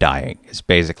childhood dying. It's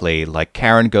basically like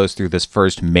Karen goes through this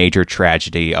first major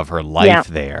tragedy of her life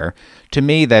there. To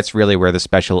me, that's really where the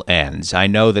special ends. I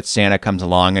know that Santa comes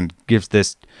along and gives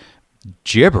this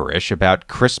gibberish about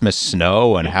Christmas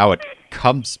snow and how it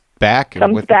comes back.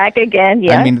 Back again,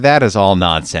 yeah. I mean, that is all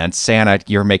nonsense. Santa,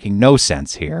 you're making no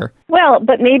sense here. Well,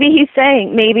 but maybe he's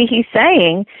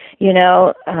saying,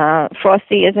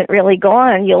 Frosty isn't really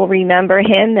gone. You'll remember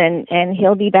him, and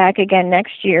he'll be back again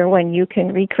next year when you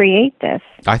can recreate this.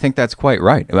 I think that's quite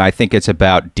right. I think it's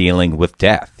about dealing with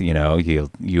death.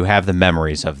 You have the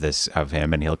memories of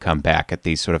him, and he'll come back at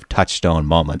these sort of touchstone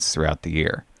moments throughout the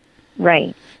year.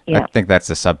 Right. Yeah. I think that's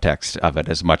the subtext of it,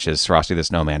 as much as Frosty the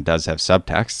Snowman does have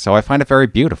subtext. So I find it very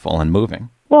beautiful and moving.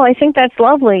 Well, I think that's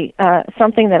lovely.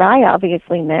 Something that I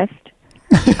obviously missed.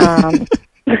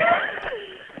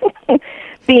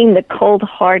 Being the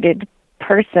cold-hearted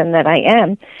person that I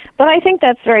am. But I think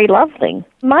that's very lovely.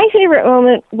 My favorite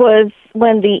moment was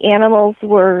when the animals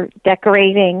were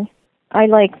decorating. I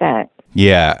like that.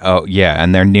 Yeah. Oh, yeah.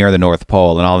 And they're near the North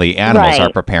Pole, and all the animals Right.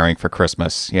 are preparing for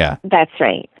Christmas. Yeah. That's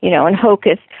right. And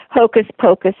Hocus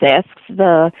Pocus asks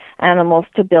the animals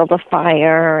to build a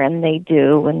fire, and they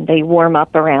do, and they warm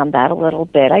up around that a little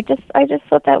bit. I just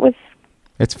thought that was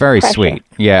It's very precious. sweet.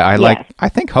 Yeah. Yes. I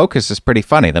think Hocus is pretty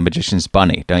funny, the magician's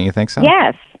bunny. Don't you think so?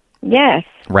 Yes.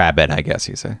 Rabbit, I guess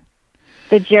you say.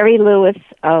 The Jerry Lewis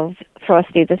of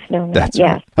Frosty the Snowman. That's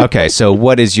yes. right. Okay, so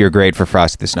what is your grade for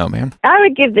Frosty the Snowman? I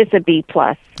would give this a B+.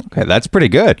 Okay, that's pretty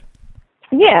good.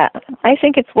 Yeah, I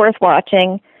think it's worth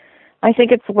watching. I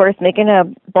think it's worth making a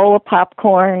bowl of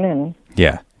popcorn and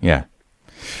Yeah.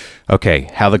 Okay,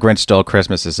 How the Grinch Stole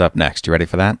Christmas is up next. You ready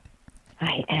for that?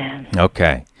 I am.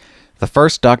 Okay. The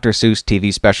first Dr. Seuss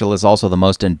TV special is also the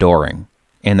most enduring.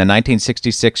 In the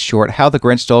 1966 short How the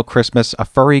Grinch Stole Christmas, a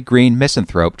furry green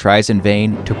misanthrope tries in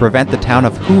vain to prevent the town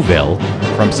of Whoville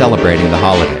from celebrating the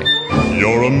holiday.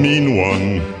 You're a mean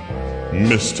one,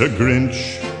 Mr.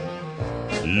 Grinch.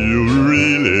 You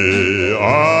really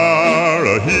are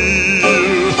a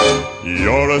heel.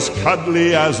 You're as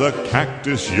cuddly as a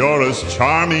cactus. You're as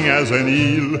charming as an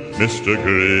eel, Mr.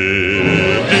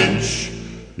 Grinch.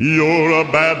 You're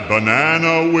a bad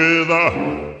banana with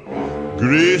a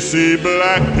greasy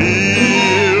black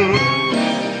peel.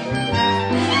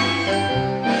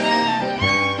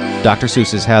 Dr.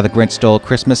 Seuss's How the Grinch Stole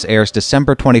Christmas airs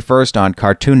December 21st on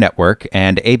Cartoon Network,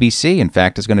 and ABC, in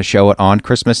fact, is going to show it on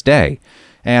Christmas Day.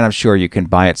 And I'm sure you can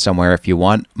buy it somewhere if you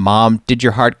want. Mom, did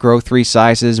your heart grow 3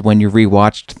 sizes when you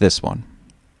rewatched this one?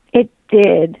 It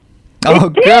did.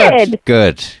 Oh, It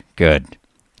did. Good.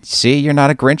 See, you're not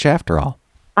a Grinch after all.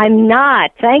 I'm not.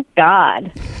 Thank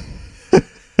God.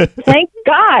 Thank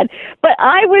God. But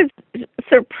I was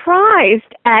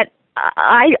surprised at.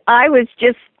 I was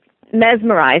just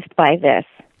mesmerized by this.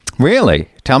 Really?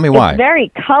 Tell me why. It's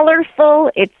very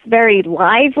colorful. It's very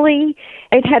lively.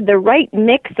 It had the right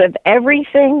mix of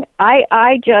everything.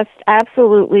 I just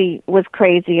absolutely was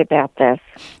crazy about this.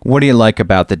 What do you like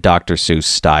about the Dr. Seuss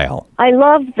style? I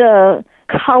love the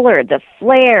color, the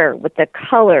flair with the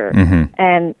color,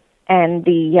 and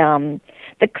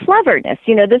the cleverness.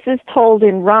 This is told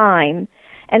in rhyme,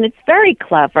 and it's very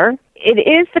clever. It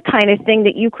is the kind of thing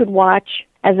that you could watch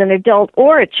as an adult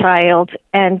or a child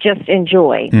and just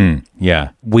enjoy. Yeah.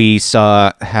 We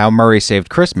saw How Murray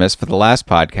Saved Christmas for the last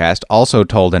podcast, also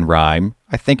told in rhyme.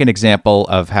 I think an example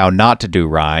of how not to do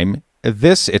rhyme.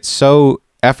 It's so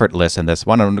effortless in this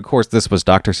one, and of course this was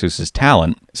Dr. Seuss's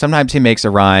talent. Sometimes he makes a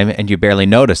rhyme and you barely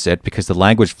notice it because the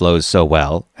language flows so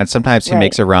well, and sometimes he Right.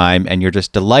 makes a rhyme and you're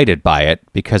just delighted by it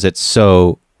because it's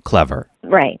so clever.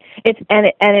 Right.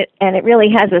 It really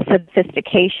has a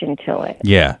sophistication to it.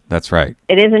 Yeah, that's right.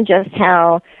 It isn't just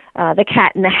how the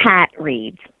Cat in the Hat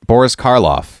reads. Boris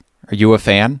Karloff, are you a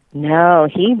fan? No,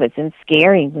 he was in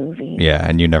scary movies. Yeah,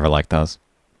 and you never liked those.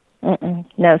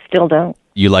 No, still don't.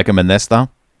 You like him in this, though?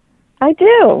 I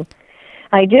do.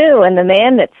 And the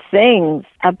man that sings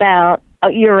about,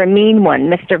 you're a mean one,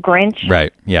 Mr. Grinch.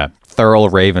 Right, yeah. Thurl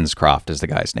Ravenscroft is the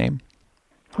guy's name.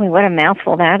 Boy, what a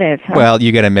mouthful that is, huh? Well,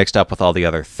 you get him mixed up with all the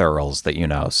other Thurls that you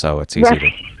know, so it's easy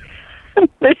Right.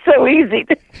 They're so easy.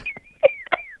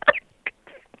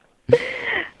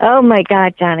 Oh, my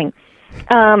God, Johnny.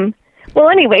 Well,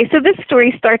 anyway, so this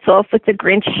story starts off with the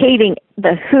Grinch hating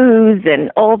the Who's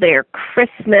and all their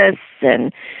Christmas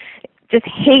and just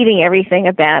hating everything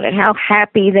about it, how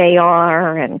happy they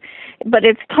are, but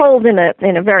it's told in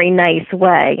a very nice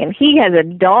way. And he has a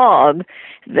dog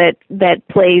that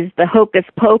plays the hocus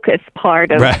pocus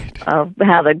part of Right. of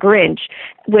How the Grinch,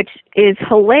 which is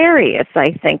hilarious.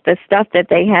 I think the stuff that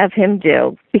they have him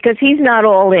do, because he's not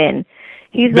all in.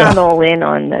 He's not all in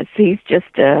on this. He's just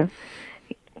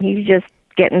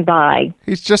getting by.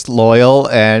 He's just loyal,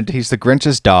 and he's the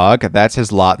Grinch's dog. That's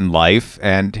his lot in life,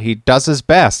 and he does his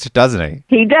best, doesn't he?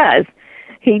 He does.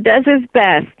 He does his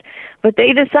best. But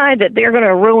they decide that they're going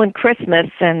to ruin Christmas,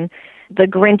 and the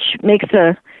Grinch makes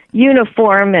a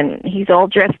uniform, and he's all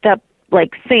dressed up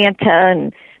like Santa,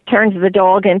 and turns the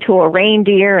dog into a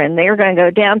reindeer, and they're going to go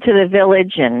down to the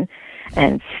village and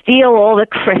steal all the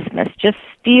Christmas, just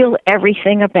steal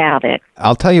everything about it.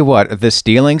 I'll tell you what, the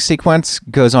stealing sequence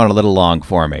goes on a little long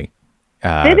for me.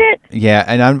 Did it? Yeah,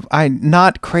 and I'm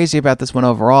not crazy about this one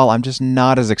overall. I'm just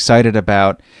not as excited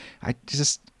about.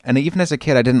 And even as a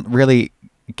kid, I didn't really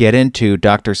get into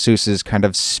Dr. Seuss's kind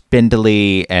of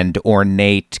spindly and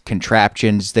ornate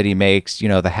contraptions that he makes. The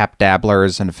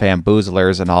hapdabblers and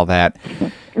famboozlers and all that.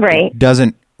 Right.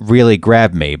 Doesn't really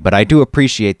grab me, but I do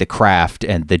appreciate the craft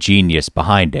and the genius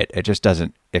behind it. It just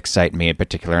doesn't excite me in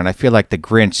particular, and I feel like the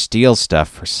Grinch steals stuff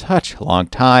for such a long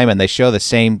time, and they show the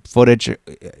same footage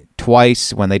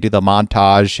twice when they do the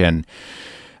montage, and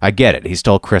I get it. He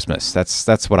stole Christmas.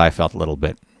 That's what I felt a little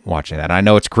bit watching that. I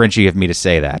know it's Grinchy of me to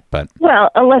say that, but... Well,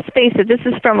 let's face it, this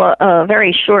is from a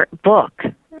very short book.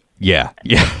 Yeah.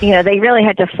 They really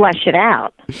had to flesh it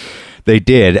out. They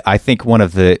did. I think one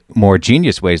of the more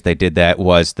genius ways they did that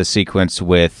was the sequence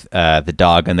with the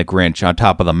dog and the Grinch on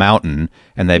top of the mountain,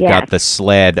 and they've got the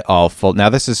sled all full. Now,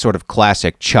 this is sort of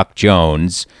classic Chuck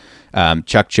Jones.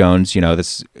 Chuck Jones,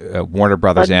 this Warner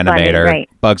Brothers Bugs animator, Bunny, right.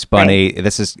 Bugs Bunny. Right.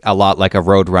 This is a lot like a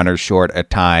Roadrunner short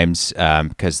at times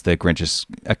because the Grinch is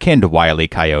akin to Wile E.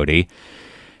 Coyote.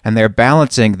 And they're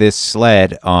balancing this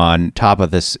sled on top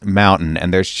of this mountain,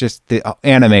 and there's just the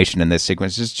animation in this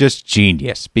sequence is just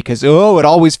genius because, it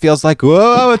always feels like,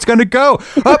 it's going to go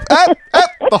up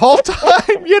the whole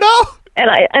time,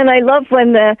 And I love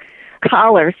when the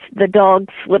the dog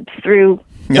slips through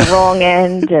the wrong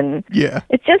end, and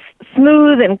it's just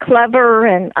smooth and clever,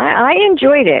 and I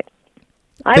enjoyed it.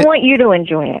 I want you to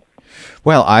enjoy it.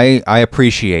 Well, I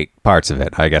appreciate parts of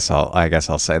it. I guess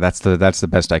I'll say that's the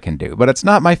best I can do. But it's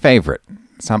not my favorite.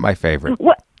 It's not my favorite.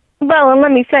 Well, and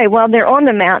let me say, while they're on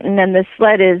the mountain and the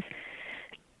sled is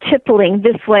tippling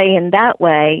this way and that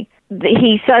way,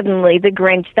 the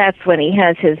Grinch, that's when he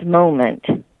has his moment.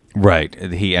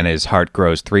 Right. He and his heart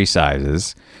grows 3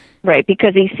 sizes. Right,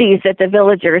 because he sees that the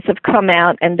villagers have come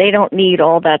out and they don't need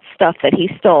all that stuff that he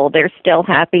stole. They're still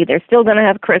happy. They're still going to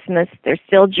have Christmas. They're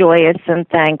still joyous and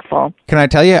thankful. Can I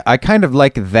tell you, I kind of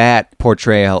like that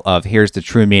portrayal of here's the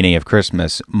true meaning of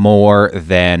Christmas more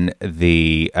than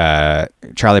the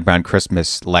Charlie Brown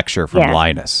Christmas lecture from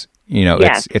Linus.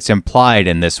 It's implied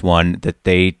in this one that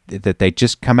they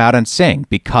just come out and sing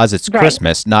because it's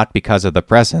Christmas, not because of the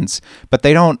presents. But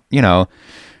they don't,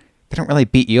 they don't really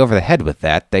beat you over the head with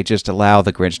that. They just allow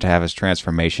the Grinch to have his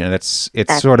transformation, and it's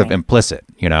sort of implicit,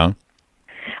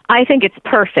 I think it's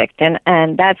perfect,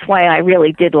 and that's why I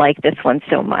really did like this one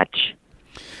so much.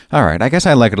 All right, I guess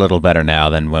I like it a little better now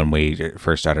than when we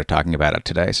first started talking about it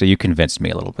today, so you convinced me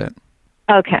a little bit.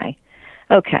 Okay.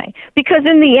 Because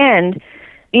in the end,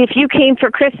 if you came for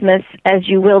Christmas, as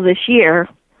you will this year,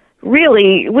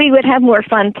 really, we would have more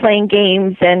fun playing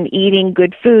games and eating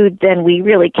good food than we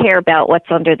really care about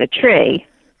what's under the tree.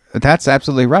 That's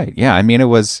absolutely right. Yeah, I mean, it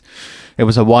was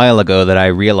a while ago that I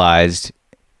realized,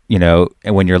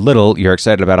 when you're little, you're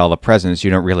excited about all the presents. You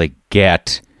don't really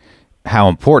get how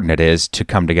important it is to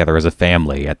come together as a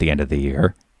family at the end of the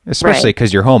year, especially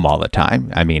because you're home all the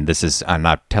time. I mean, I'm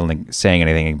not saying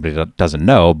anything anybody doesn't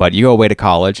know, but you go away to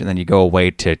college and then you go away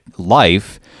to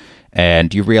life.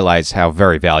 And you realize how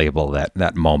very valuable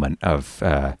that moment of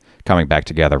coming back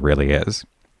together really is.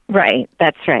 Right,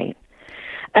 that's right.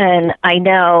 And I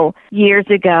know years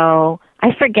ago,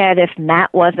 I forget if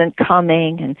Matt wasn't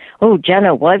coming, and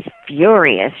Jenna was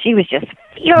furious. She was just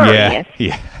furious.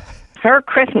 Yeah. Her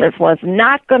Christmas was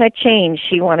not going to change.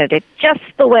 She wanted it just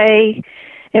the way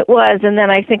it was. And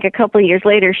then I think a couple of years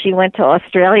later, she went to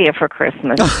Australia for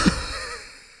Christmas.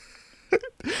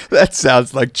 That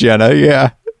sounds like Jenna,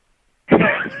 yeah.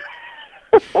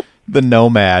 The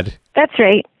nomad. That's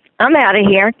right. I'm out of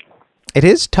here. It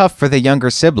is tough for the younger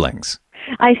siblings.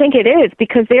 I think it is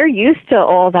because they're used to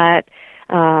all that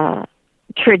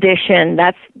tradition.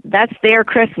 That's their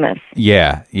Christmas.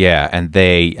 Yeah. And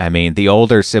the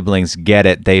older siblings get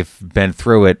it. They've been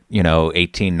through it,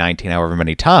 18, 19, however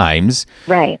many times.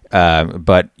 Right.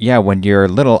 But yeah, when you're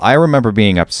little, I remember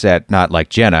being upset, not like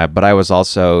Jenna, but I was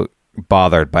also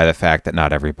bothered by the fact that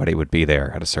not everybody would be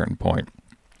there at a certain point.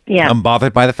 Yeah. I'm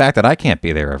bothered by the fact that I can't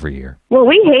be there every year. Well,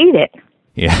 we hate it.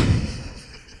 Yeah.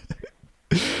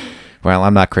 Well,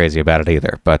 I'm not crazy about it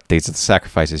either, but these are the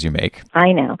sacrifices you make.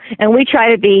 I know. And we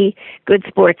try to be good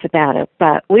sports about it,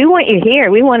 but we want you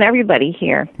here. We want everybody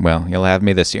here. Well, you'll have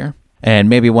me this year. And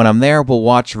maybe when I'm there, we'll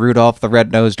watch Rudolph the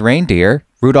Red-Nosed Reindeer.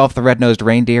 Rudolph the Red-Nosed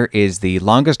Reindeer is the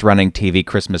longest-running TV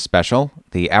Christmas special.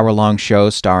 The hour-long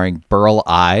show starring Burl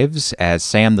Ives as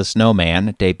Sam the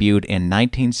Snowman debuted in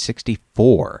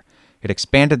 1964. It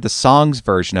expanded the song's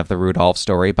version of the Rudolph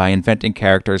story by inventing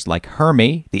characters like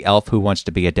Hermie, the elf who wants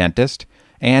to be a dentist,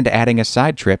 and adding a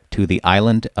side trip to the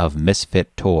island of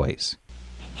misfit toys.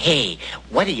 Hey,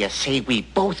 what do you say we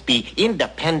both be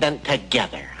independent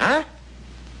together, huh?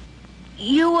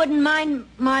 You wouldn't mind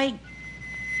my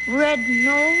red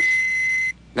nose?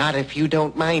 Not if you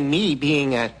don't mind me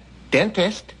being a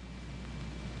dentist.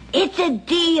 It's a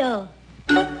deal.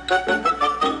 We're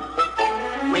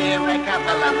a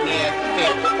couple of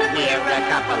misfits. We're a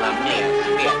couple of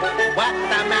misfits. What's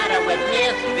the matter with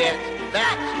misfits?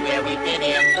 That's where we fit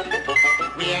in.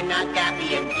 We're not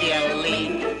happy and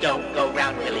silly. Don't go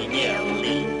round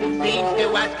willy-nilly. Seems to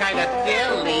us kind of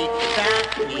silly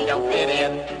that we don't fit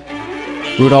in.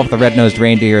 Rudolph the Red-Nosed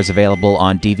Reindeer is available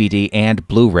on DVD and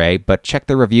Blu-ray, but check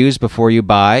the reviews before you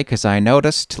buy, because I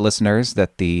noticed, listeners,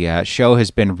 that the show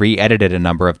has been re-edited a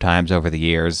number of times over the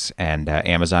years, and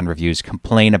Amazon reviews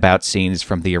complain about scenes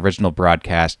from the original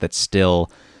broadcast that still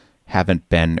haven't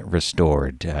been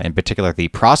restored. In particular, the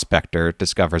prospector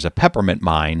discovers a peppermint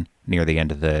mine near the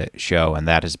end of the show, and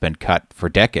that has been cut for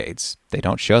decades. They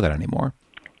don't show that anymore.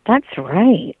 That's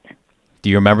right. Do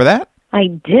you remember that? I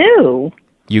do.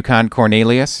 Yukon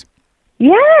Cornelius?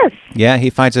 Yes. Yeah, he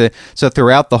finds so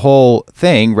throughout the whole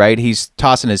thing, right, he's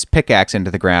tossing his pickaxe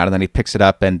into the ground, and then he picks it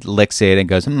up and licks it and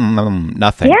goes,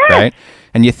 nothing, Yes. right?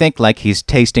 And you think like he's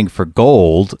tasting for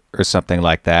gold or something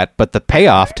like that, but the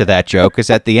payoff to that joke is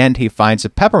at the end he finds a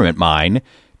peppermint mine,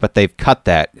 but they've cut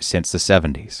that since the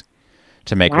 70s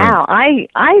to make room. Wow,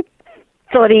 I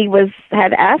thought he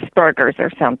had Asperger's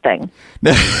or something.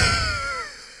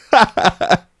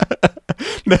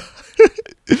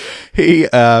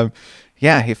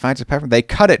 He finds a peppermint. They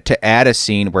cut it to add a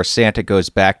scene where Santa goes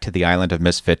back to the island of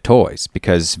misfit toys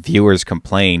because viewers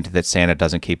complained that Santa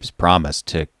doesn't keep his promise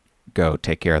to go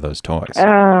take care of those toys.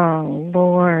 Oh,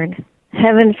 Lord.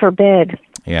 Heaven forbid.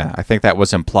 Yeah, I think that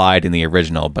was implied in the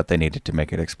original, but they needed to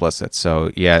make it explicit.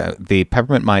 So, yeah, the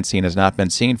peppermint mine scene has not been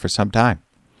seen for some time.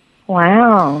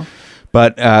 Wow.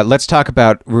 But let's talk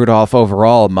about Rudolph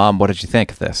overall. Mom, what did you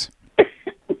think of this?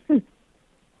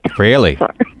 Really?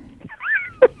 Sorry.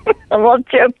 I'm all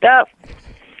choked up.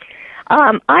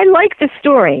 I like the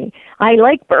story. I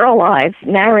like Burl Ives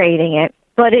narrating it,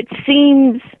 but it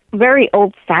seems very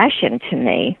old-fashioned to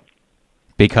me.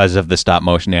 Because of the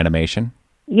stop-motion animation?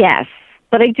 Yes,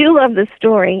 but I do love the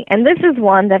story, and this is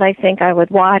one that I think I would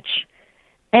watch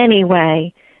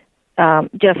anyway,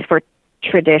 just for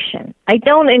tradition. I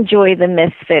don't enjoy the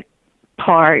misfit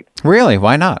part. Really?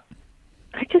 Why not?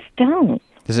 I just don't.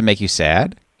 Does it make you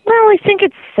sad? Well, I think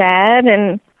it's sad,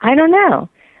 and I don't know.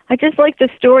 I just like the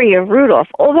story of Rudolph.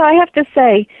 Although I have to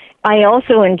say, I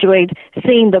also enjoyed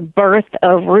seeing the birth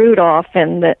of Rudolph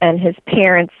and his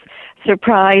parents'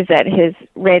 surprise at his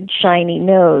red, shiny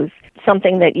nose,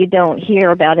 something that you don't hear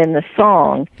about in the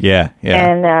song. Yeah.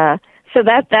 And so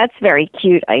that's very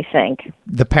cute, I think.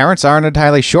 The parents aren't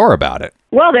entirely sure about it.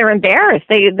 Well, they're embarrassed.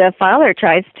 The father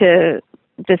tries to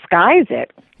disguise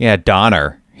it. Yeah,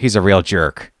 Donner. He's a real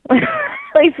jerk.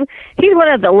 He's one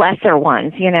of the lesser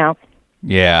ones, you know.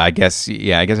 Yeah, I guess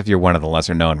if you're one of the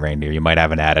lesser known reindeer, you might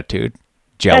have an attitude.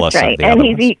 Jealous That's right. of the and other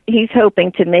ones. he's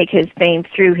hoping to make his fame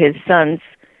through his son's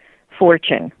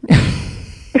fortune.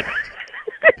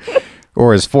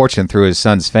 Or his fortune through his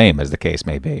son's fame, as the case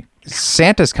may be.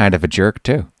 Santa's kind of a jerk,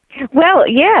 too. Well,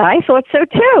 yeah, I thought so,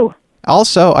 too.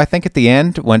 Also, I think at the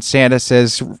end, when Santa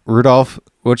says, Rudolph,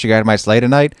 what you got in my sleigh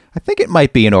tonight? I think it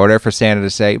might be in order for Santa to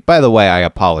say, by the way, I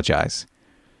apologize.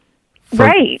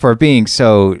 For being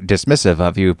so dismissive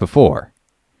of you before.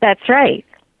 That's right.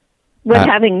 With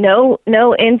having no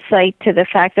insight to the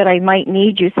fact that I might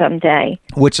need you someday.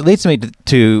 Which leads me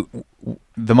to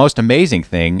the most amazing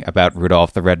thing about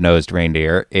Rudolph the Red-Nosed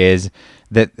Reindeer is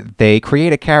that they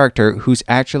create a character who's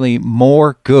actually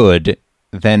more good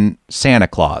than Santa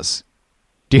Claus.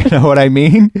 Do you know what I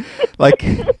mean? Like,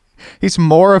 he's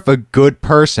more of a good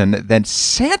person than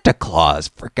Santa Claus,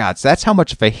 for God's sake. That's how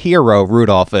much of a hero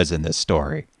Rudolph is in this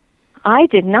story. I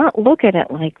did not look at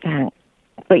it like that.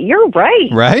 But you're right.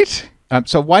 Right?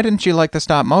 So why didn't you like the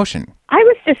stop motion? I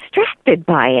was distracted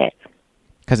by it.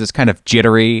 Because it's kind of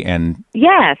jittery and...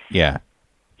 Yes. Yeah.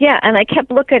 Yeah, and I kept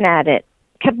looking at it.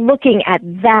 Kept looking at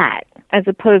that as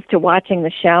opposed to watching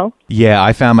the show. Yeah,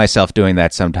 I found myself doing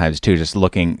that sometimes too, just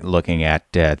looking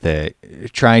at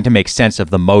trying to make sense of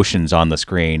the motions on the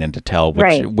screen and to tell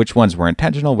which ones were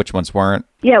intentional, which ones weren't.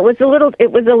 Yeah, it was a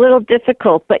little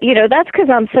difficult, but that's because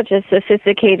I'm such a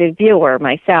sophisticated viewer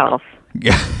myself.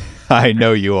 Yeah, I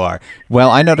know you are. Well,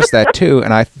 I noticed that too,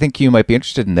 and I think you might be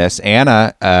interested in this.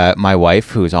 Anna, my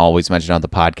wife, who's always mentioned on the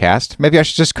podcast. Maybe I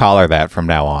should just call her that from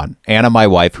now on. Anna, my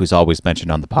wife, who's always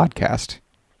mentioned on the podcast.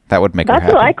 That would make her happy.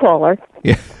 That's what I call her.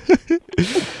 Yeah.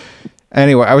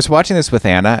 Anyway, I was watching this with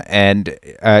Anna, and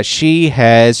she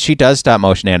does stop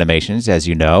motion animations, as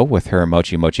you know, with her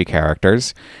Mochi Mochi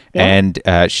characters, and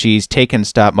she's taken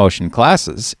stop motion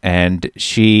classes, and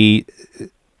she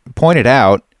pointed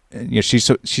out,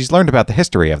 she's learned about the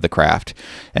history of the craft,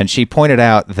 and she pointed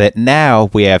out that now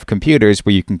we have computers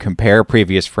where you can compare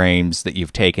previous frames that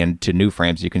you've taken to new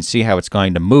frames. You can see how it's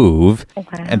going to move,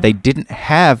 and they didn't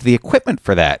have the equipment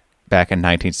for that back in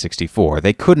 1964.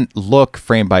 They couldn't look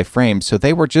frame by frame, so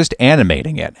they were just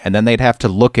animating it, and then they'd have to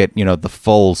look at the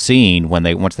full scene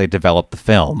once they developed the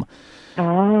film.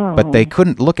 Oh. But they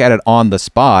couldn't look at it on the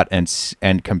spot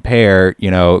and compare,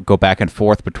 go back and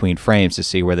forth between frames to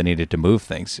see where they needed to move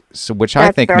things. So, which I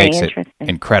think makes it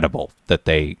incredible that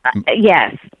they.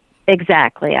 Yes,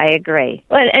 exactly. I agree.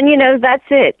 And that's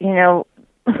it.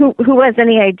 Who has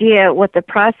any idea what the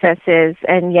process is?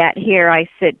 And yet here I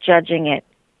sit judging it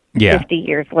 50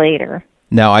 years later.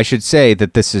 Now, I should say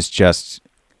that this is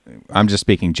I'm just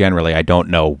speaking generally. I don't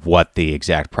know what the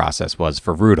exact process was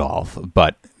for Rudolph,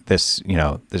 but this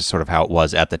is sort of how it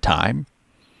was at the time.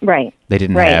 Right. They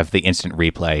didn't have the instant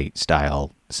replay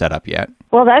style set up yet.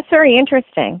 Well, that's very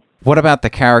interesting. What about the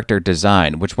character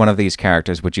design? Which one of these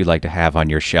characters would you like to have on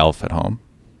your shelf at home?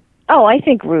 Oh, I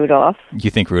think Rudolph. You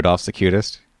think Rudolph's the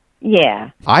cutest?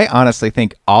 Yeah. I honestly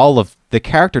think all of the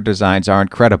character designs are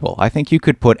incredible. I think you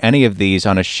could put any of these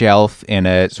on a shelf in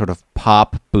a sort of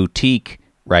pop boutique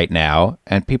right now,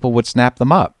 and people would snap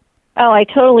them up. Oh, I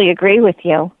totally agree with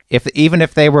you. Even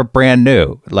if they were brand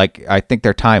new, I think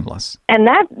they're timeless. And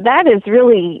that is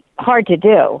really hard to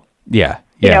do. Yeah.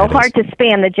 Hard to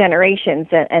span the generations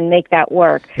and make that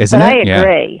work. Isn't but it? I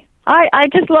agree. Yeah. I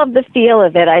just love the feel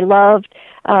of it. I loved,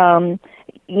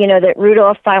 that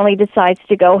Rudolph finally decides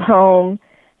to go home.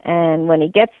 And when he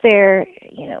gets there,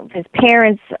 his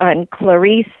parents and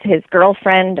Clarice, his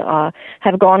girlfriend,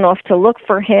 have gone off to look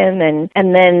for him. And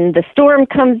then the storm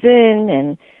comes in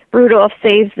and Rudolph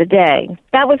saves the day.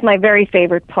 That was my very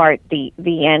favorite part, the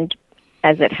end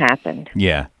as it happened.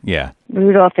 Yeah.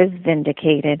 Rudolph is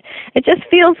vindicated. It just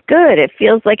feels good. It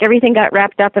feels like everything got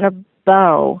wrapped up in a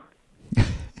bow.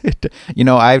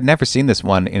 I've never seen this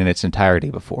one in its entirety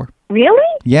before.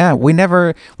 Really? Yeah,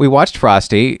 we watched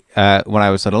Frosty when I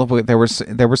was little. There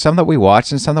were some that we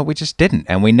watched and some that we just didn't.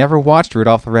 And we never watched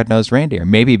Rudolph the Red-Nosed Reindeer.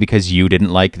 Maybe because you didn't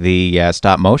like the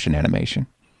stop motion animation.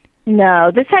 No,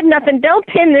 this had nothing. Don't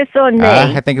pin this on me.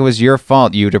 I think it was your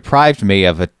fault. You deprived me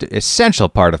of an essential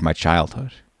part of my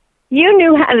childhood. You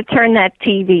knew how to turn that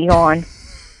TV on.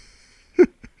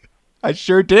 I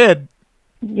sure did.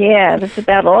 Yeah, that's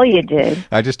about all you did.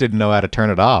 I just didn't know how to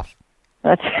turn it off.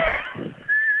 That's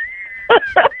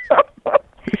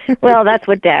well, that's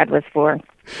what Dad was for.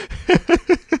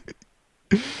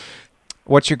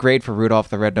 What's your grade for Rudolph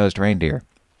the Red-Nosed Reindeer?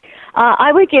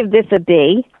 I would give this a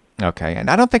B. Okay, and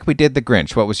I don't think we did the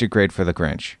Grinch. What was your grade for the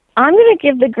Grinch? I'm going to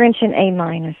give the Grinch an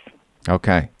A-.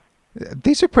 Okay.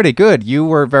 These are pretty good. You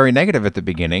were very negative at the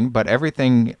beginning, but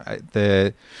everything,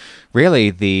 the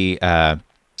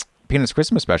Peanuts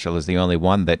Christmas Special is the only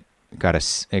one that got a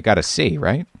C,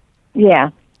 right?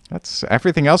 Yeah.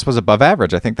 Everything else was above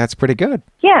average. I think that's pretty good.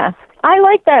 Yeah, I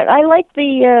like that. I like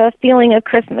the feeling of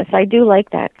Christmas. I do like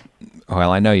that.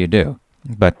 Well, I know you do.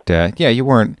 But, you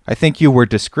weren't... I think you were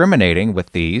discriminating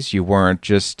with these. You weren't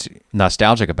just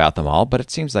nostalgic about them all, but it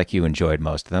seems like you enjoyed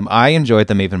most of them. I enjoyed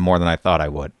them even more than I thought I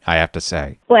would, I have to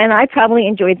say. Well, and I probably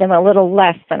enjoyed them a little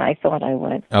less than I thought I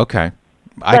would. Okay.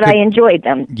 I enjoyed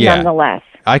them nonetheless.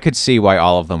 I could see why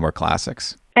all of them were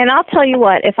classics. And I'll tell you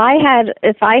what, if I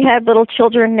had little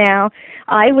children now,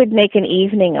 I would make an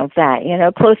evening of that,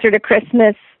 closer to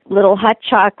Christmas, little hot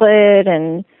chocolate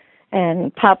and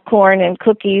popcorn and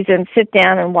cookies and sit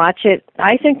down and watch it.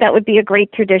 I think that would be a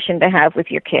great tradition to have with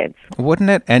your kids. Wouldn't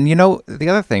it? And the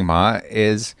other thing, Ma,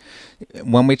 is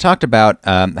when we talked about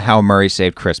How Murray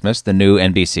Saved Christmas, the new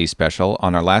NBC special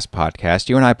on our last podcast,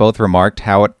 you and I both remarked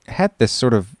how it had this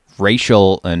sort of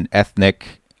racial and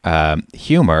ethnic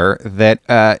humor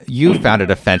that you found it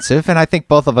offensive, and I think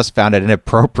both of us found it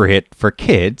inappropriate for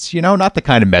kids. Not the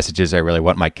kind of messages I really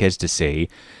want my kids to see.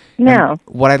 No. And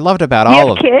what I loved about you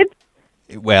all have of kids?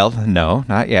 Well, no,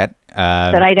 not yet.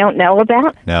 That I don't know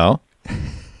about? No.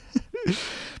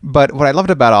 But what I loved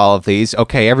about all of these,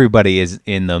 okay, everybody is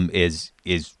in them is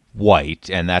white,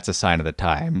 and that's a sign of the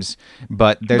times.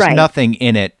 But there's nothing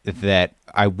in it that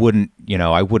I wouldn't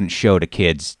show to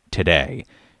kids today.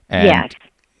 And yes.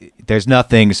 there's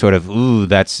nothing sort of, ooh,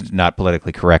 that's not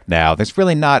politically correct now. There's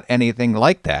really not anything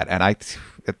like that. And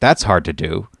that's hard to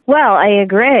do. Well, I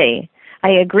agree. I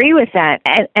agree with that.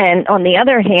 And on the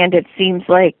other hand, it seems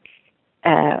like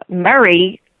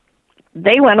Murray,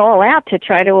 they went all out to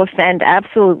try to offend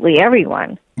absolutely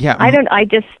everyone. Yeah. I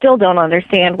just still don't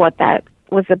understand what that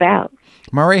was about.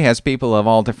 Murray has people of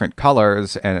all different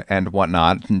colors and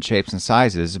whatnot, and shapes and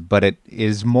sizes, but it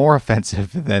is more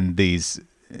offensive than these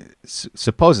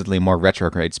supposedly more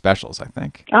retrograde specials, I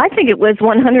think. I think it was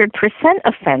 100%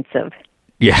 offensive.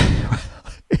 Yeah,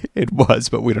 it was,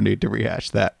 but we don't need to rehash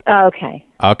that. Okay.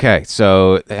 Okay,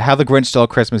 so How the Grinch Stole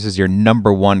Christmas is your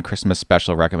number one Christmas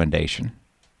special recommendation.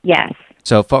 Yes.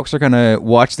 So folks are going to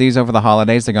watch these over the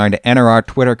holidays. They're going to enter our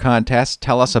Twitter contest.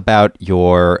 Tell us about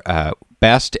your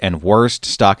best and worst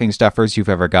stocking stuffers you've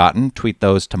ever gotten. Tweet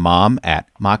those to Mom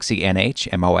at MoxieNH,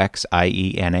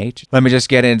 MoXIENH. Let me just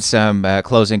get in some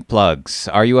closing plugs.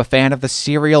 Are you a fan of the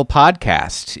Serial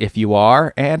podcast? If you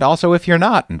are, and also if you're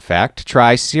not, in fact,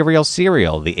 try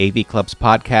Serial, the AV Club's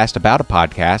podcast about a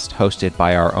podcast, hosted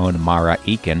by our own Mara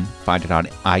Eakin. Find it on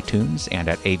iTunes and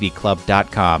at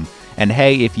avclub.com. And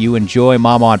hey, if you enjoy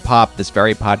Mom on Pop, this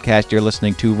very podcast you're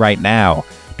listening to right now,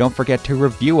 don't forget to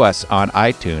review us on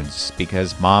iTunes,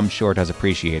 because Mom sure does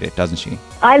appreciate it, doesn't she?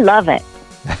 I love it.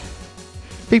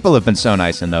 People have been so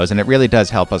nice in those, and it really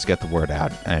does help us get the word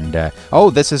out. And,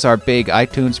 this is our big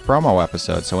iTunes promo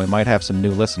episode, so we might have some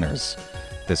new listeners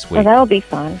this week. Well, that'll be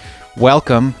fun.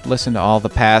 Welcome. Listen to all the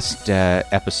past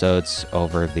episodes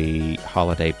over the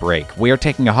holiday break. We are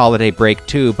taking a holiday break,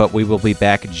 too, but we will be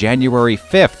back January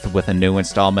 5th with a new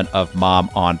installment of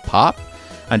Mom on Pop.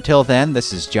 Until then,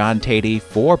 this is John Tatey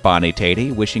for Bonnie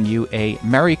Tatey, wishing you a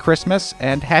Merry Christmas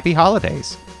and Happy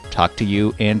Holidays. Talk to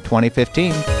you in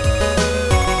 2015.